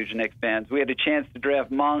Darren are huge Knicks fans. We had a chance to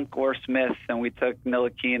draft Monk or Smith, and we took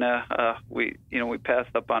Ntilikina. We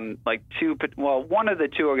passed up on like two. Well, one of the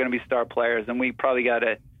two are going to be star players, and we probably got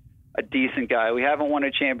a decent guy. We haven't won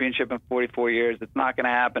a championship in 44 years. It's not going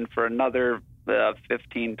to happen for another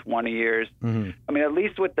 15, 20 years. Mm-hmm. I mean, at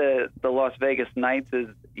least with the Las Vegas Knights is,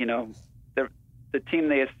 the team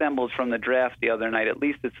they assembled from the draft the other night, at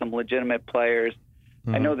least it's some legitimate players.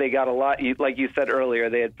 Mm-hmm. I know they got a lot, like you said earlier,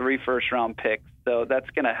 they had 3 first-round picks, so that's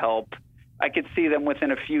going to help. I could see them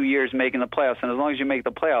within a few years making the playoffs, and as long as you make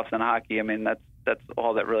the playoffs in hockey, I mean, that's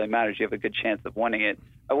all that really matters. You have a good chance of winning it.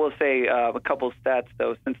 I will say a couple of stats,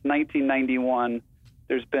 though. Since 1991,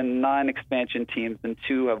 there's been 9 expansion teams, and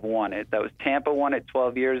 2 have won it. That was Tampa won it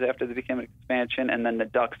 12 years after they became an expansion, and then the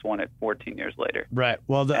Ducks won it 14 years later. Right.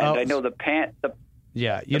 Well, I know the Panthers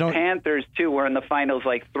too were in the finals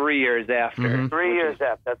like 3 years after. Mm-hmm. 3 years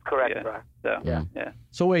after. That's correct, yeah. Brian. Yeah.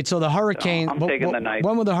 So wait. So the Hurricanes. I'm taking the Knights.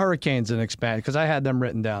 When were the Hurricanes in expansion? Because I had them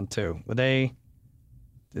written down too. Were they?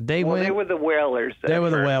 Did they win? They were the Whalers. They were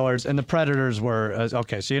the Whalers, and the Predators were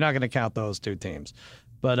okay. So you're not going to count those 2 teams.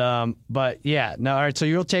 But yeah, no. All right. So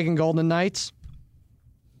you're taking Golden Knights?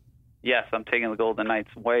 Yes, I'm taking the Golden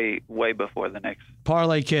Knights way before the Knicks.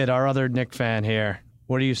 Parlay Kid, our other Knick fan here.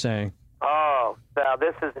 What are you saying? Oh, Sal,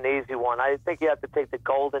 this is an easy one. I think you have to take the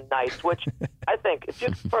Golden Knights, which I think,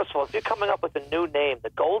 first of all, if you're coming up with a new name,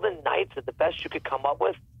 the Golden Knights are the best you could come up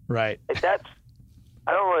with. Right. I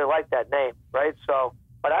don't really like that name, right? So,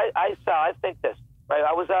 but Sal, I think this. Right,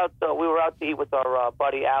 we were out to eat with our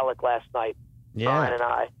buddy Alec last night. Brian and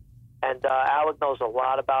I. And Alec knows a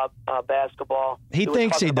lot about basketball. He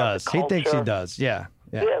thinks he does. He thinks he does. Yeah.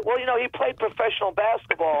 Well, he played professional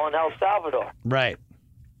basketball in El Salvador. Right.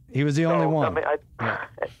 He was the only one. I mean,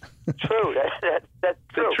 true. That's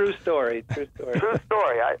true. It's a true story. True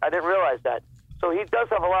story. I didn't realize that. So he does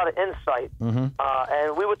have a lot of insight. Mm-hmm.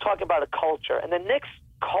 And we were talking about a culture. And the Knicks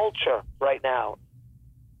culture right now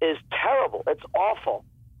is terrible. It's awful.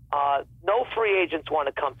 No free agents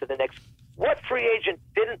want to come to the Knicks. What free agent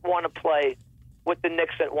didn't want to play with the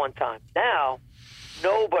Knicks at one time? Now,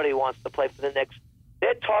 nobody wants to play for the Knicks.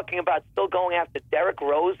 They're talking about still going after Derrick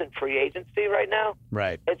Rose in free agency right now.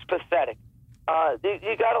 Right. It's pathetic.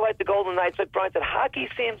 You got to like the Golden Knights. Like Brian said, hockey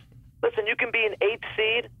seems, listen, you can be an 8th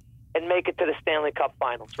seed and make it to the Stanley Cup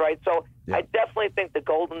Finals, right? So I definitely think the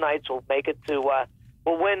Golden Knights will make it to,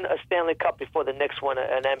 will win a Stanley Cup before the Knicks win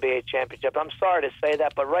an NBA championship. I'm sorry to say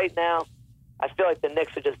that, but right now, I feel like the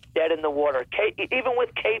Knicks are just dead in the water. Even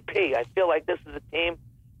with KP, I feel like this is a team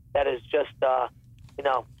that is just,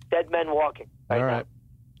 dead men walking. All right.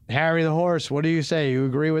 Now. Harry the Horse, what do you say? You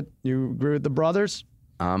agree with the brothers?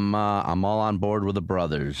 I'm all on board with the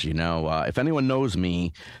brothers. If anyone knows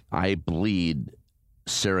me, I bleed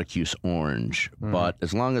Syracuse orange. But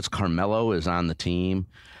as long as Carmelo is on the team,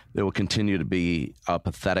 they will continue to be a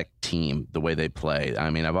pathetic team the way they play. I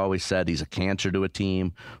mean, I've always said he's a cancer to a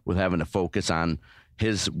team with having to focus on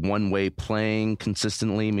his one-way playing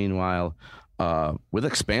consistently. Meanwhile, with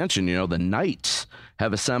expansion, the Knights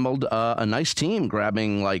have assembled a nice team,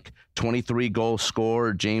 grabbing like 23-goal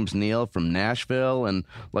scorer James Neal from Nashville, and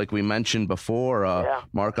like we mentioned before,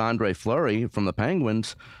 Marc-Andre Fleury from the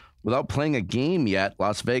Penguins. Without playing a game yet,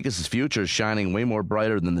 Las Vegas' future is shining way more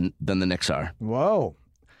brighter than the Knicks are. Whoa.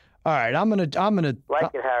 All right, I'm gonna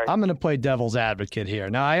Like it, Harry. I'm gonna play devil's advocate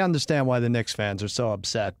here. Now I understand why the Knicks fans are so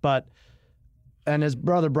upset, but and as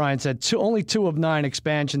brother Brian said, only 2 of 9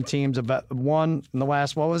 expansion teams have won in the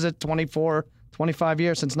last 25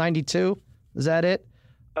 years since '92. Is that it?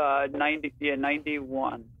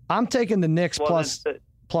 91. I'm taking the Knicks plus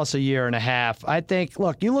a year and a half. I think,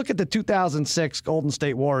 look, you look at the 2006 Golden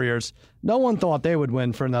State Warriors, no one thought they would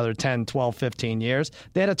win for another 10, 12, 15 years.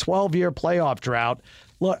 They had a 12-year playoff drought.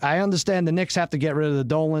 Look, I understand the Knicks have to get rid of the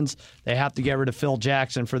Dolans. They have to get rid of Phil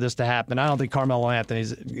Jackson for this to happen. I don't think Carmelo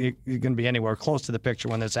Anthony's going to be anywhere close to the picture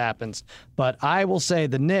when this happens. But I will say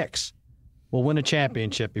the Knicks will win a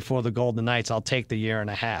championship before the Golden Knights. I'll take the year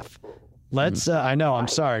and a half. Let's. I know. I'm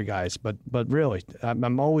sorry, guys, but really,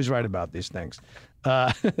 I'm always right about these things.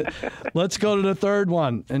 Let's go to the third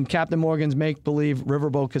one. And Captain Morgan's make-believe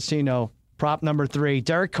Riverboat Casino, prop number 3.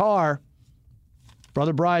 Derek Carr,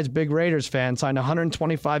 Brother Bride's big Raiders fan, signed a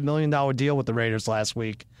 $125 million deal with the Raiders last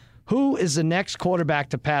week. Who is the next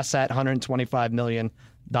quarterback to pass that $125 million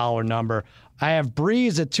number? I have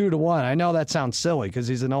Breeze at 2-1. I know that sounds silly because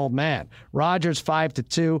he's an old man. Rodgers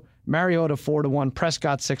 5-2, Mariota 4-1,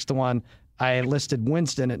 Prescott 6-1. I listed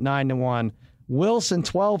Winston at 9-1. Wilson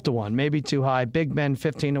 12-1, maybe too high. Big Ben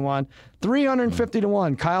 15-1.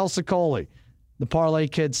 350-1, Kyle Sicoli, the Parlay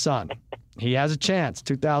Kid's son. He has a chance.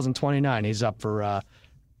 2029, he's up for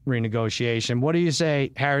renegotiation. What do you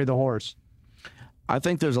say, Harry the Horse? I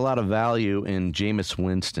think there's a lot of value in Jameis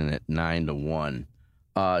Winston at 9-1.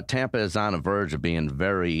 Tampa is on the verge of being a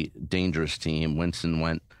very dangerous team. Winston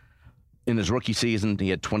went in his rookie season. He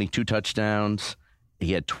had 22 touchdowns.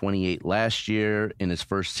 He had 28 last year in his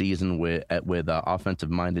first season with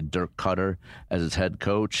offensive-minded Dirk Cutter as his head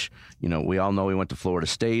coach. We all know he went to Florida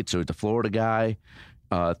State, so he's a Florida guy.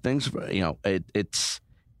 It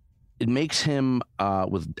makes him,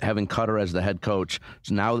 with having Cutter as the head coach,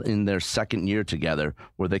 so now in their second year together,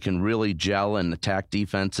 where they can really gel and attack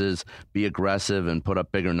defenses, be aggressive, and put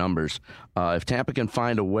up bigger numbers. If Tampa can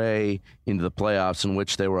find a way into the playoffs, in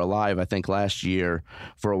which they were alive, I think, last year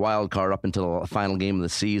for a wild card up until the final game of the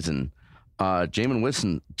season,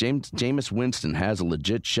 Jameis Winston has a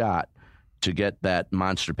legit shot to get that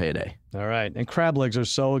monster payday. All right, and crab legs are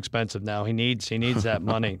so expensive now. He needs that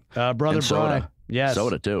money. Brother and soda. Brian, yes,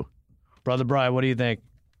 soda too. Brother Brian, what do you think?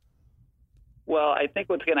 Well, I think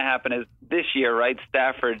what's going to happen is this year, right?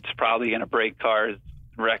 Stafford's probably going to break Carr's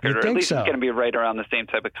record, or at least it's going to be right around the same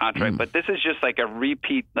type of contract. But this is just like a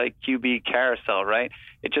repeat, like QB carousel, right?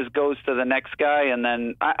 It just goes to the next guy, and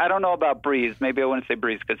then I don't know about Breeze. Maybe I wouldn't say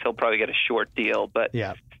Breeze because he'll probably get a short deal. But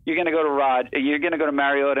yeah, you're going to go to you're going to go to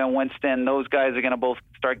Mariota and Winston. Those guys are going to both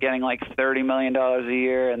start getting like $30 million a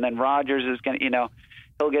year, and then Rodgers is going to,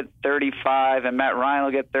 he'll get 35, and Matt Ryan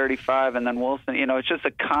will get 35, and then Wilson. It's just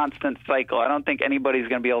a constant cycle. I don't think anybody's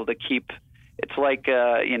going to be able to keep. It's like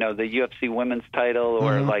the UFC women's title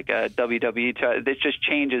or like a WWE title. It just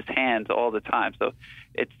changes hands all the time. So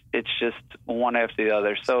it's just one after the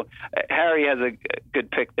other. So Harry has a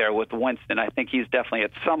good pick there with Winston. I think he's definitely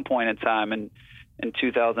at some point in time in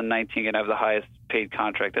 2019 going to have the highest paid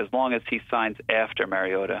contract as long as he signs after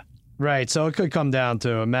Mariota. Right, so it could come down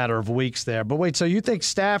to a matter of weeks there. But wait, so you think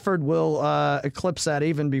Stafford will eclipse that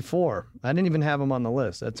even before? I didn't even have him on the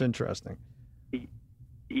list. That's interesting.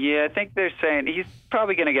 Yeah, I think they're saying he's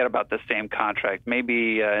probably going to get about the same contract.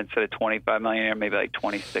 Maybe instead of $25 million a year, maybe like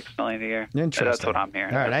 $26 million a year. Interesting. That's what I'm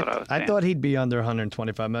hearing. All right, I thought he'd be under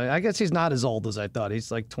 $125 million. I guess he's not as old as I thought.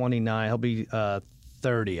 He's like 29. He'll be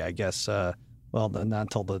 30, I guess. Well, not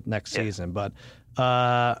until the next season. But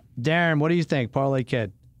Darren, what do you think, Parlay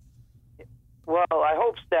Kid? Well, I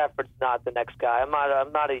hope Stafford's not the next guy.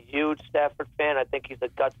 I'm not a huge Stafford fan. I think he's a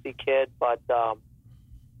gutsy kid, but I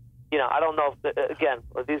don't know if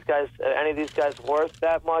are these guys, any of these guys, worth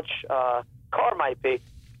that much? Carr might be.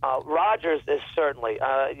 Rodgers is certainly.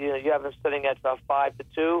 You have him sitting at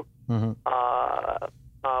 5-2.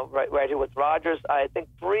 Right here with Rodgers. I think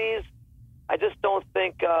Breeze. I just don't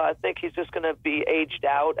think. I think he's just going to be aged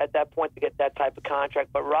out at that point to get that type of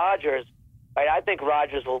contract. But Rodgers. Right, I think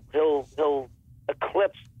Rodgers he'll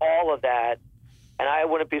eclipse all of that and I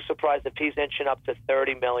wouldn't be surprised if he's inching up to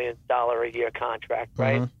 $30 million a year contract,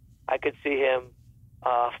 right? I could see him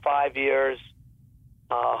 5 years,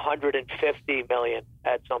 $150 million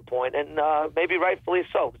at some point, and maybe rightfully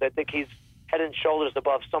so, because I think he's head and shoulders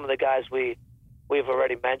above some of the guys we've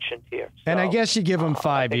already mentioned here. So, and I guess you give him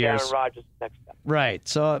 5 years. Aaron Rodgers is next step. Right.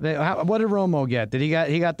 So what did Romo get? Did he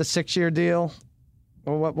got the 6-year deal?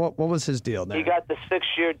 Or what was his deal there? He got the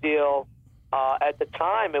 6-year deal. At the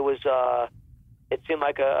time, it was it seemed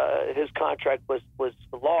like his contract was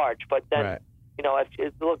large, but then Right.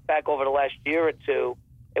 if you look back over the last year or two,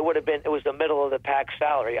 it was the middle of the pack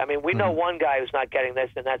salary. I mean, we know one guy who's not getting this,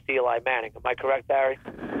 and that's Eli Manning. Am I correct, Harry?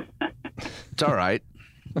 It's all right.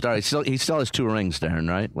 It's all right. He still has 2 rings, Darren,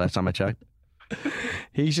 right? Last time I checked.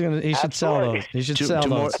 He should sell those. He should sell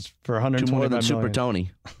those for $125 2 more than million. Super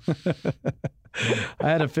Tony. I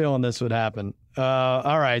had a feeling this would happen.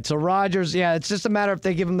 All right. So Rodgers, yeah, it's just a matter if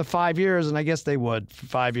they give him the 5 years, and I guess they would for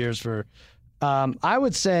 5 years for. I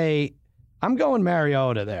would say I'm going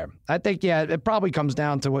Mariota there. I think, yeah, it probably comes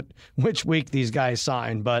down to which week these guys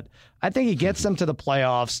sign, but I think he gets them to the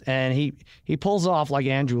playoffs, and he pulls off like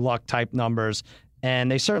Andrew Luck type numbers, and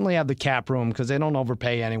they certainly have the cap room because they don't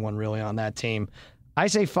overpay anyone really on that team. I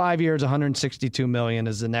say 5 years, $162 million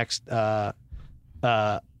is the next.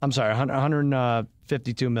 I'm sorry,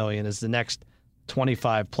 $152 million is the next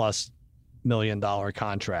 $25+ million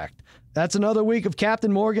contract. That's another week of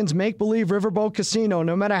Captain Morgan's Make-Believe Riverboat Casino.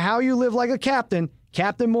 No matter how you live like a captain,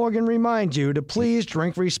 Captain Morgan reminds you to please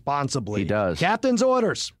drink responsibly. He does. Captain's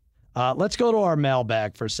orders. Let's go to our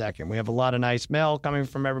mailbag for a second. We have a lot of nice mail coming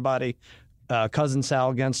from everybody. Cousin Sal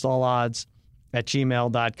Against All Odds at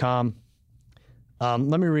gmail.com.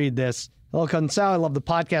 Let me read this. Hello, Cousin Sal. I love the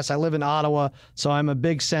podcast. I live in Ottawa, so I'm a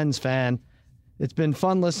big Sens fan. It's been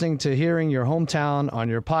fun listening to hearing your hometown on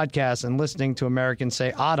your podcast and listening to Americans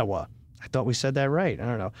say Ottawa. I thought we said that right. I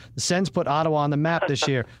don't know. The Sens put Ottawa on the map this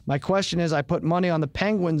year. My question is, I put money on the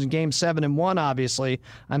Penguins in Game 7 and won, obviously.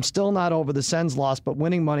 I'm still not over the Sens loss, but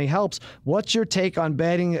winning money helps. What's your take on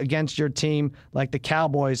betting against your team like the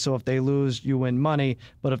Cowboys? So if they lose, you win money,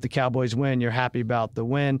 but if the Cowboys win, you're happy about the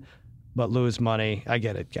win, but lose money. I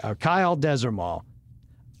get it. Kyle Desermal.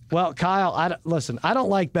 Well, Kyle, listen, I don't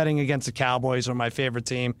like betting against the Cowboys or my favorite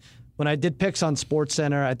team. When I did picks on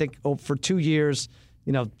SportsCenter, I think for 2 years,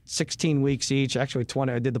 16 weeks each, actually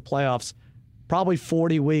 20, I did the playoffs, probably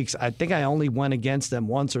 40 weeks. I think I only went against them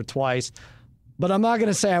once or twice. But I'm not going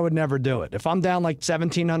to say I would never do it. If I'm down like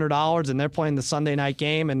 $1,700 and they're playing the Sunday night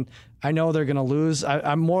game and I know they're going to lose,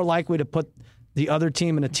 I'm more likely to put the other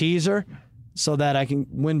team in a teaser so that I can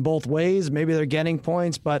win both ways. Maybe they're getting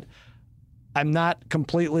points, but I'm not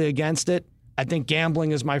completely against it. I think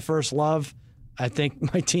gambling is my first love. I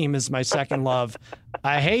think my team is my second love.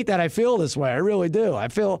 I hate that I feel this way. I really do. I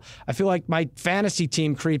feel like my fantasy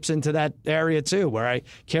team creeps into that area too, where I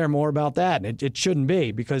care more about that. And it shouldn't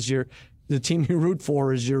be, because the team you root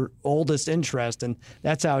for is your oldest interest, and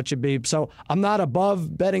that's how it should be. So I'm not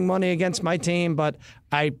above betting money against my team, but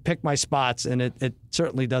I pick my spots, and it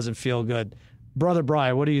certainly doesn't feel good. Brother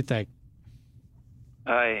Brian, what do you think?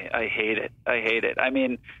 I hate it. I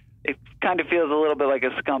mean, it kind of feels a little bit like a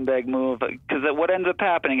scumbag move, because what ends up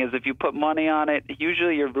happening is if you put money on it,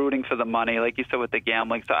 usually you're rooting for the money, like you said with the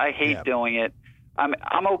gambling. So I hate doing it.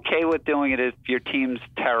 I'm okay with doing it if your team's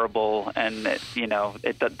terrible and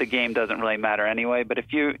the game doesn't really matter anyway. But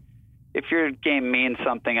if your game means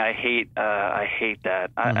something, I hate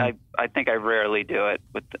that. Mm-hmm. I think I rarely do it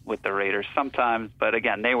with the Raiders sometimes, but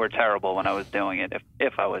again, they were terrible when I was doing it.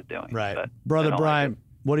 If I was doing right. it, right, Brother Brian,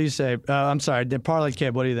 what do you say? I'm sorry, Parlay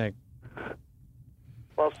Kid, what do you think?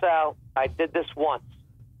 Well, Sal, I did this once.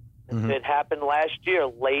 Mm-hmm. It happened last year,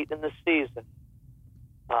 late in the season.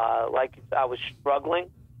 Like I was struggling,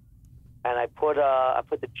 and I put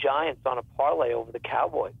the Giants on a parlay over the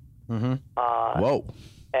Cowboys. Mm-hmm. Whoa.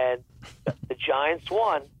 And the Giants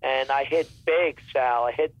won, and I hit big, Sal.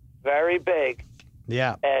 I hit very big.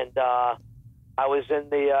 Yeah. And I was in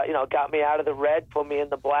the, got me out of the red, put me in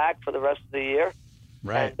the black for the rest of the year.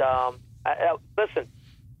 Right. And listen,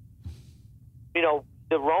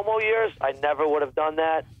 the Romo years, I never would have done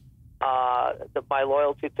that. My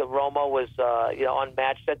loyalty to Romo was,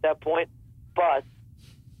 unmatched at that point. But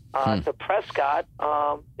to Prescott,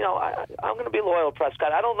 I'm going to be loyal to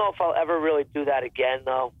Prescott. I don't know if I'll ever really do that again,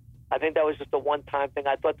 though. I think that was just a one-time thing.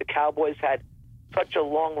 I thought the Cowboys had such a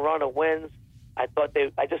long run of wins. I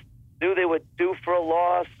just knew they were due for a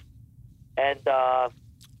loss, and I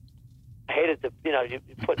hated you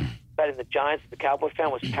put betting the Giants. The Cowboys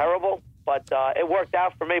fan was terrible, but it worked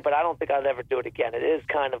out for me. But I don't think I'd ever do it again. It is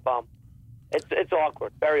kind of it's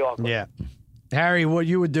awkward, very awkward. Yeah. Harry, what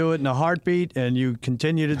you would do it in a heartbeat, and you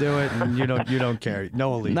continue to do it, and you don't care.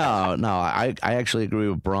 No allegiance. No. I actually agree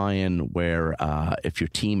with Brian. Where if your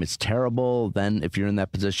team is terrible, then if you're in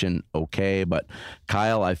that position, okay. But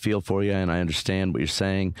Kyle, I feel for you, and I understand what you're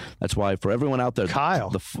saying. That's why for everyone out there,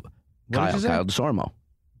 Kyle DeSormo.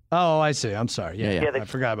 Oh, I see. I'm sorry. Yeah. Yeah, I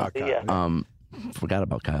forgot about Kyle. Yeah. Forgot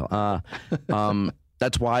about Kyle.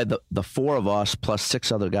 That's why the four of us plus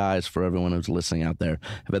 6 other guys, for everyone who's listening out there,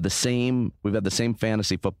 we've had the same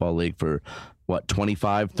fantasy football league for what,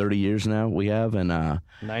 25, 30 years now we have, and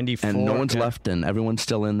 94, and no one's left, and everyone's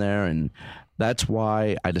still in there, and that's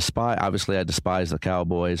why I despise the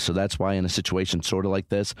Cowboys. So that's why in a situation sort of like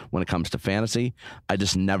this, when it comes to fantasy, I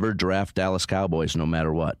just never draft Dallas Cowboys no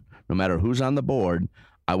matter what. No matter who's on the board,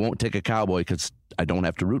 I won't take a Cowboy because I don't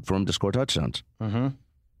have to root for him to score touchdowns. Mm-hmm.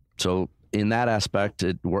 So in that aspect,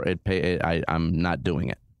 I'm not doing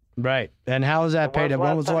it. Right. And how is that paid?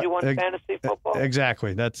 When was the last time you won fantasy football?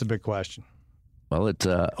 Exactly. That's the big question. Well, it's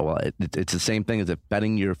the same thing as if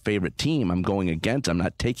betting your favorite team. I'm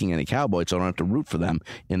not taking any Cowboys, so I don't have to root for them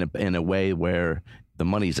in a way where the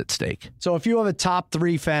money's at stake. So if you have a top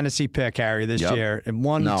 3 fantasy pick, Harry, this year, and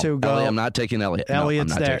 1 to 2 go. I'm not taking Elliott.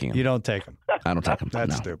 Elliott's I'm not there. taking him. You don't take him. I don't take him.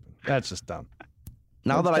 That's stupid. That's just dumb.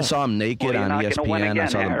 Now that I saw him naked on ESPN,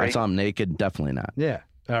 I saw him naked. Definitely not. Yeah.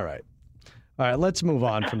 All right. Let's move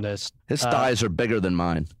on from this. His thighs are bigger than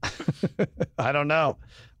mine. I don't know.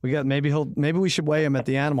 Maybe we should weigh him at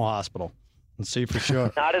the animal hospital and see for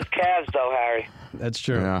sure. Not his calves, though, Harry. That's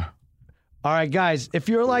true. Yeah. All right, guys, if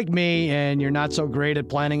you're like me and you're not so great at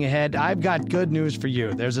planning ahead, I've got good news for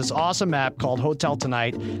you. There's this awesome app called Hotel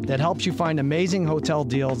Tonight that helps you find amazing hotel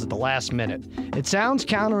deals at the last minute. It sounds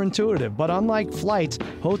counterintuitive, but unlike flights,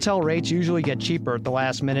 hotel rates usually get cheaper at the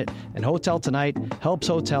last minute, and Hotel Tonight helps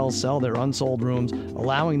hotels sell their unsold rooms,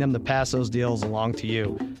 allowing them to pass those deals along to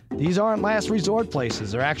you. These aren't last resort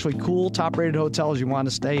places. They're actually cool, top-rated hotels you want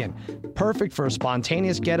to stay in. Perfect for a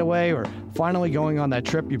spontaneous getaway or finally going on that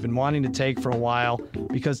trip you've been wanting to take for a while.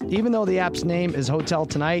 Because even though the app's name is Hotel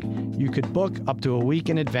Tonight, you could book up to a week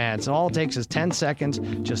in advance. And all it takes is 10 seconds,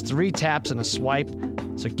 just 3 taps and a swipe.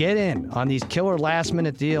 So get in on these killer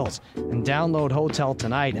last-minute deals and download Hotel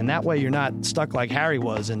Tonight. And that way you're not stuck like Harry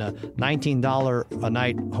was in a $19 a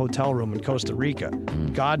night hotel room in Costa Rica.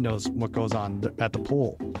 God knows what goes on at the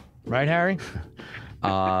pool. Right, Harry?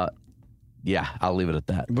 Yeah, I'll leave it at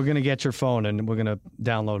that. We're going to get your phone, and we're going to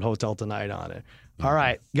download Hotel Tonight on it. All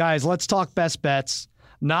right, guys, let's talk best bets.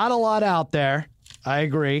 Not a lot out there, I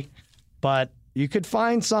agree, but you could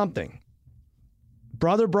find something.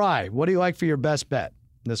 Brother Bry, what do you like for your best bet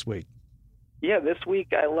this week? Yeah, this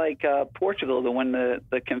week I like Portugal to win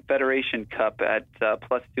the Confederation Cup at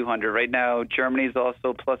plus 200. Right now, Germany's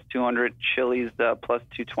also plus 200, Chile's plus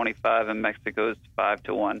 225, and Mexico's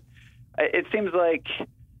 5-1. It seems like,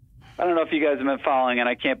 I don't know if you guys have been following, and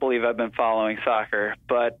I can't believe I've been following soccer,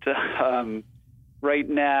 but right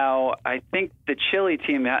now I think the Chile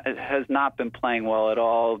team has not been playing well at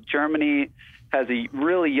all. Germany has a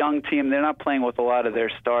really young team. They're not playing with a lot of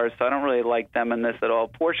their stars, so I don't really like them in this at all.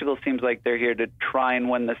 Portugal seems like they're here to try and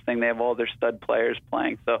win this thing. They have all their stud players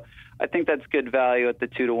playing, so I think that's good value at the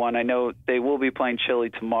 2-1. I know they will be playing Chile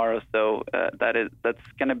tomorrow, so that's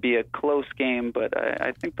going to be a close game, but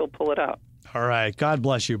I think they'll pull it out. All right. God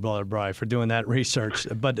bless you, Brother Bry, for doing that research.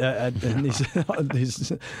 But in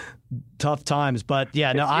these tough times. But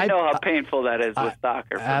yeah, no, I know how painful that is with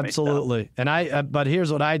soccer. For absolutely. Me, so. And but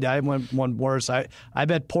here's what I did. I went one worse. I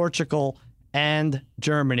bet Portugal and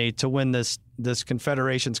Germany to win this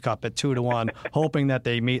Confederations Cup at 2-1, hoping that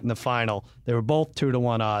they meet in the final. They were both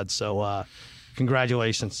 2-1 odds. So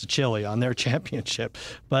congratulations to Chile on their championship.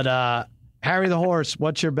 But Harry the Horse,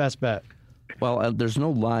 what's your best bet? Well, there's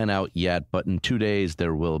no line out yet, but in 2 days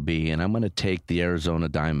there will be, and I'm going to take the Arizona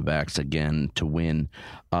Diamondbacks again to win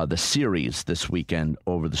the series this weekend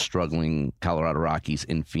over the struggling Colorado Rockies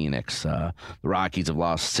in Phoenix. The Rockies have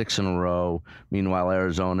lost 6 in a row. Meanwhile,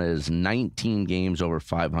 Arizona is 19 games over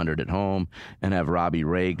 500 at home and have Robbie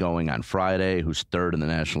Ray going on Friday, who's 3rd in the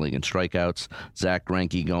National League in strikeouts. Zach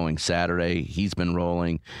Greinke going Saturday. He's been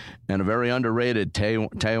rolling. And a very underrated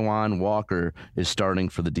Taijuan Walker is starting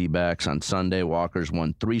for the D-backs on Sunday. Walker's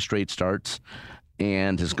won 3 straight starts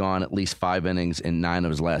and has gone at least 5 innings in 9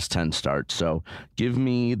 of his last 10 starts. So give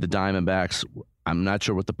me the Diamondbacks. I'm not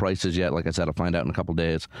sure what the price is yet. Like I said, I'll find out in a couple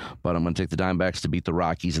days. But I'm going to take the Diamondbacks to beat the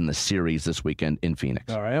Rockies in the series this weekend in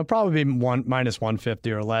Phoenix. All right, it'll probably be minus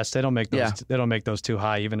 150 or less. They don't make those. Yeah. They don't make those too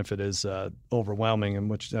high, even if it is overwhelming. In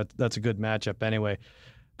which that's a good matchup anyway.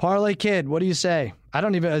 Parlay Kid, what do you say? I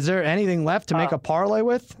don't even. Is there anything left to make a parlay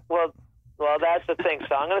with? Well, Well, that's the thing.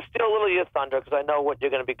 So I'm going to steal a little of your thunder because I know what you're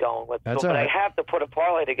going to be going with. That's but all right. I have to put a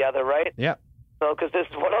parlay together, right? Yeah. So, because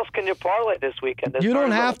what else can you parlay this weekend? There's You don't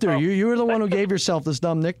very have to. little. You were the one who gave yourself this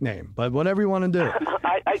dumb nickname, but whatever you want to do.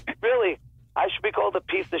 I should be called a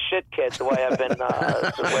piece of shit kid the way I've been.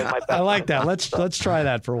 The way my I like that. Let's try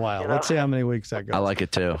that for a while. You know? Let's see how many weeks that goes. I like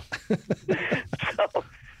it too.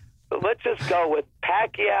 So let's just go with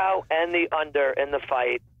Pacquiao and the under in the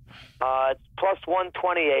fight. It's plus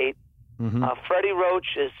 128. Mm-hmm. Freddie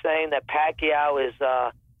Roach is saying that Pacquiao is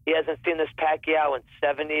he hasn't seen this Pacquiao in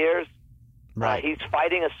 7 years. Right. He's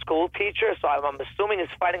fighting a school teacher, so I'm assuming he's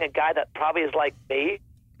fighting a guy that probably is like me.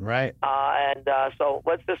 Right. So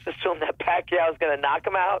let's just assume that Pacquiao is going to knock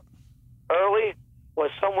him out early or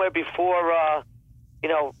somewhere before,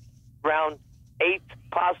 round 8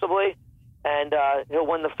 possibly, and he'll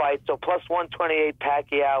win the fight. So plus 128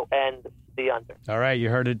 Pacquiao and the under. All right, you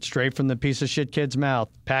heard it straight from the piece of shit kid's mouth.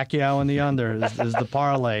 Pacquiao and the under is the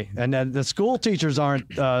parlay, and the school teachers aren't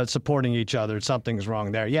supporting each other. Something's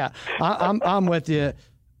wrong there. Yeah, I'm with you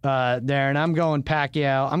there, and I'm going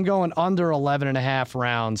Pacquiao. I'm going under 11.5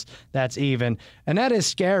 rounds. That's even, and that is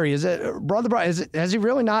scary. Is it, brother? Has he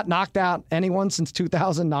really not knocked out anyone since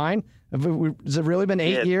 2009? Has it really been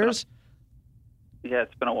 8 years? Yeah,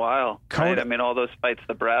 it's been a while. Right? I mean, all those fights,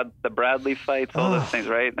 the Bradley fights, all those things,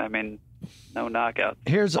 right? I mean, no knockouts.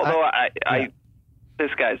 This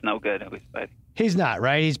guy's no good at least fighting. He's not,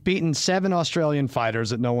 right? He's beaten 7 Australian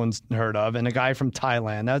fighters that no one's heard of, and a guy from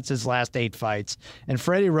Thailand. That's his last 8 fights. And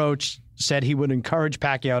Freddie Roach said he would encourage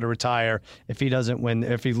Pacquiao to retire if he doesn't win,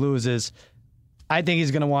 if he loses. I think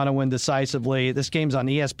he's going to want to win decisively. This game's on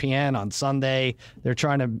ESPN on Sunday. They're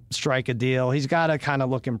trying to strike a deal. He's got to kind of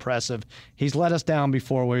look impressive. He's let us down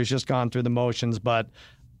before where he's just gone through the motions, but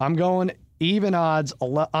I'm going even odds,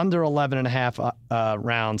 under 11.5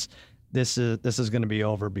 rounds. This is going to be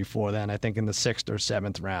over before then, I think in the 6th or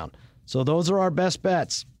 7th round. So those are our best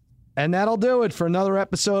bets. And that'll do it for another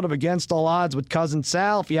episode of Against All Odds with Cousin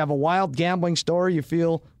Sal. If you have a wild gambling story you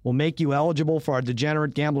feel will make you eligible for our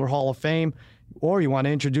Degenerate Gambler Hall of Fame, or you want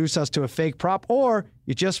to introduce us to a fake prop, or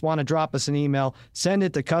you just want to drop us an email, send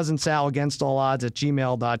it to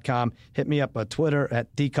cousinsaлагainstalladds@gmail.com. Hit me up on Twitter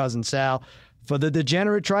at @DCousinSal. For the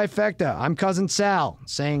Degenerate Trifecta, I'm Cousin Sal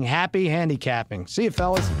saying happy handicapping. See you,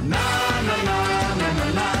 fellas.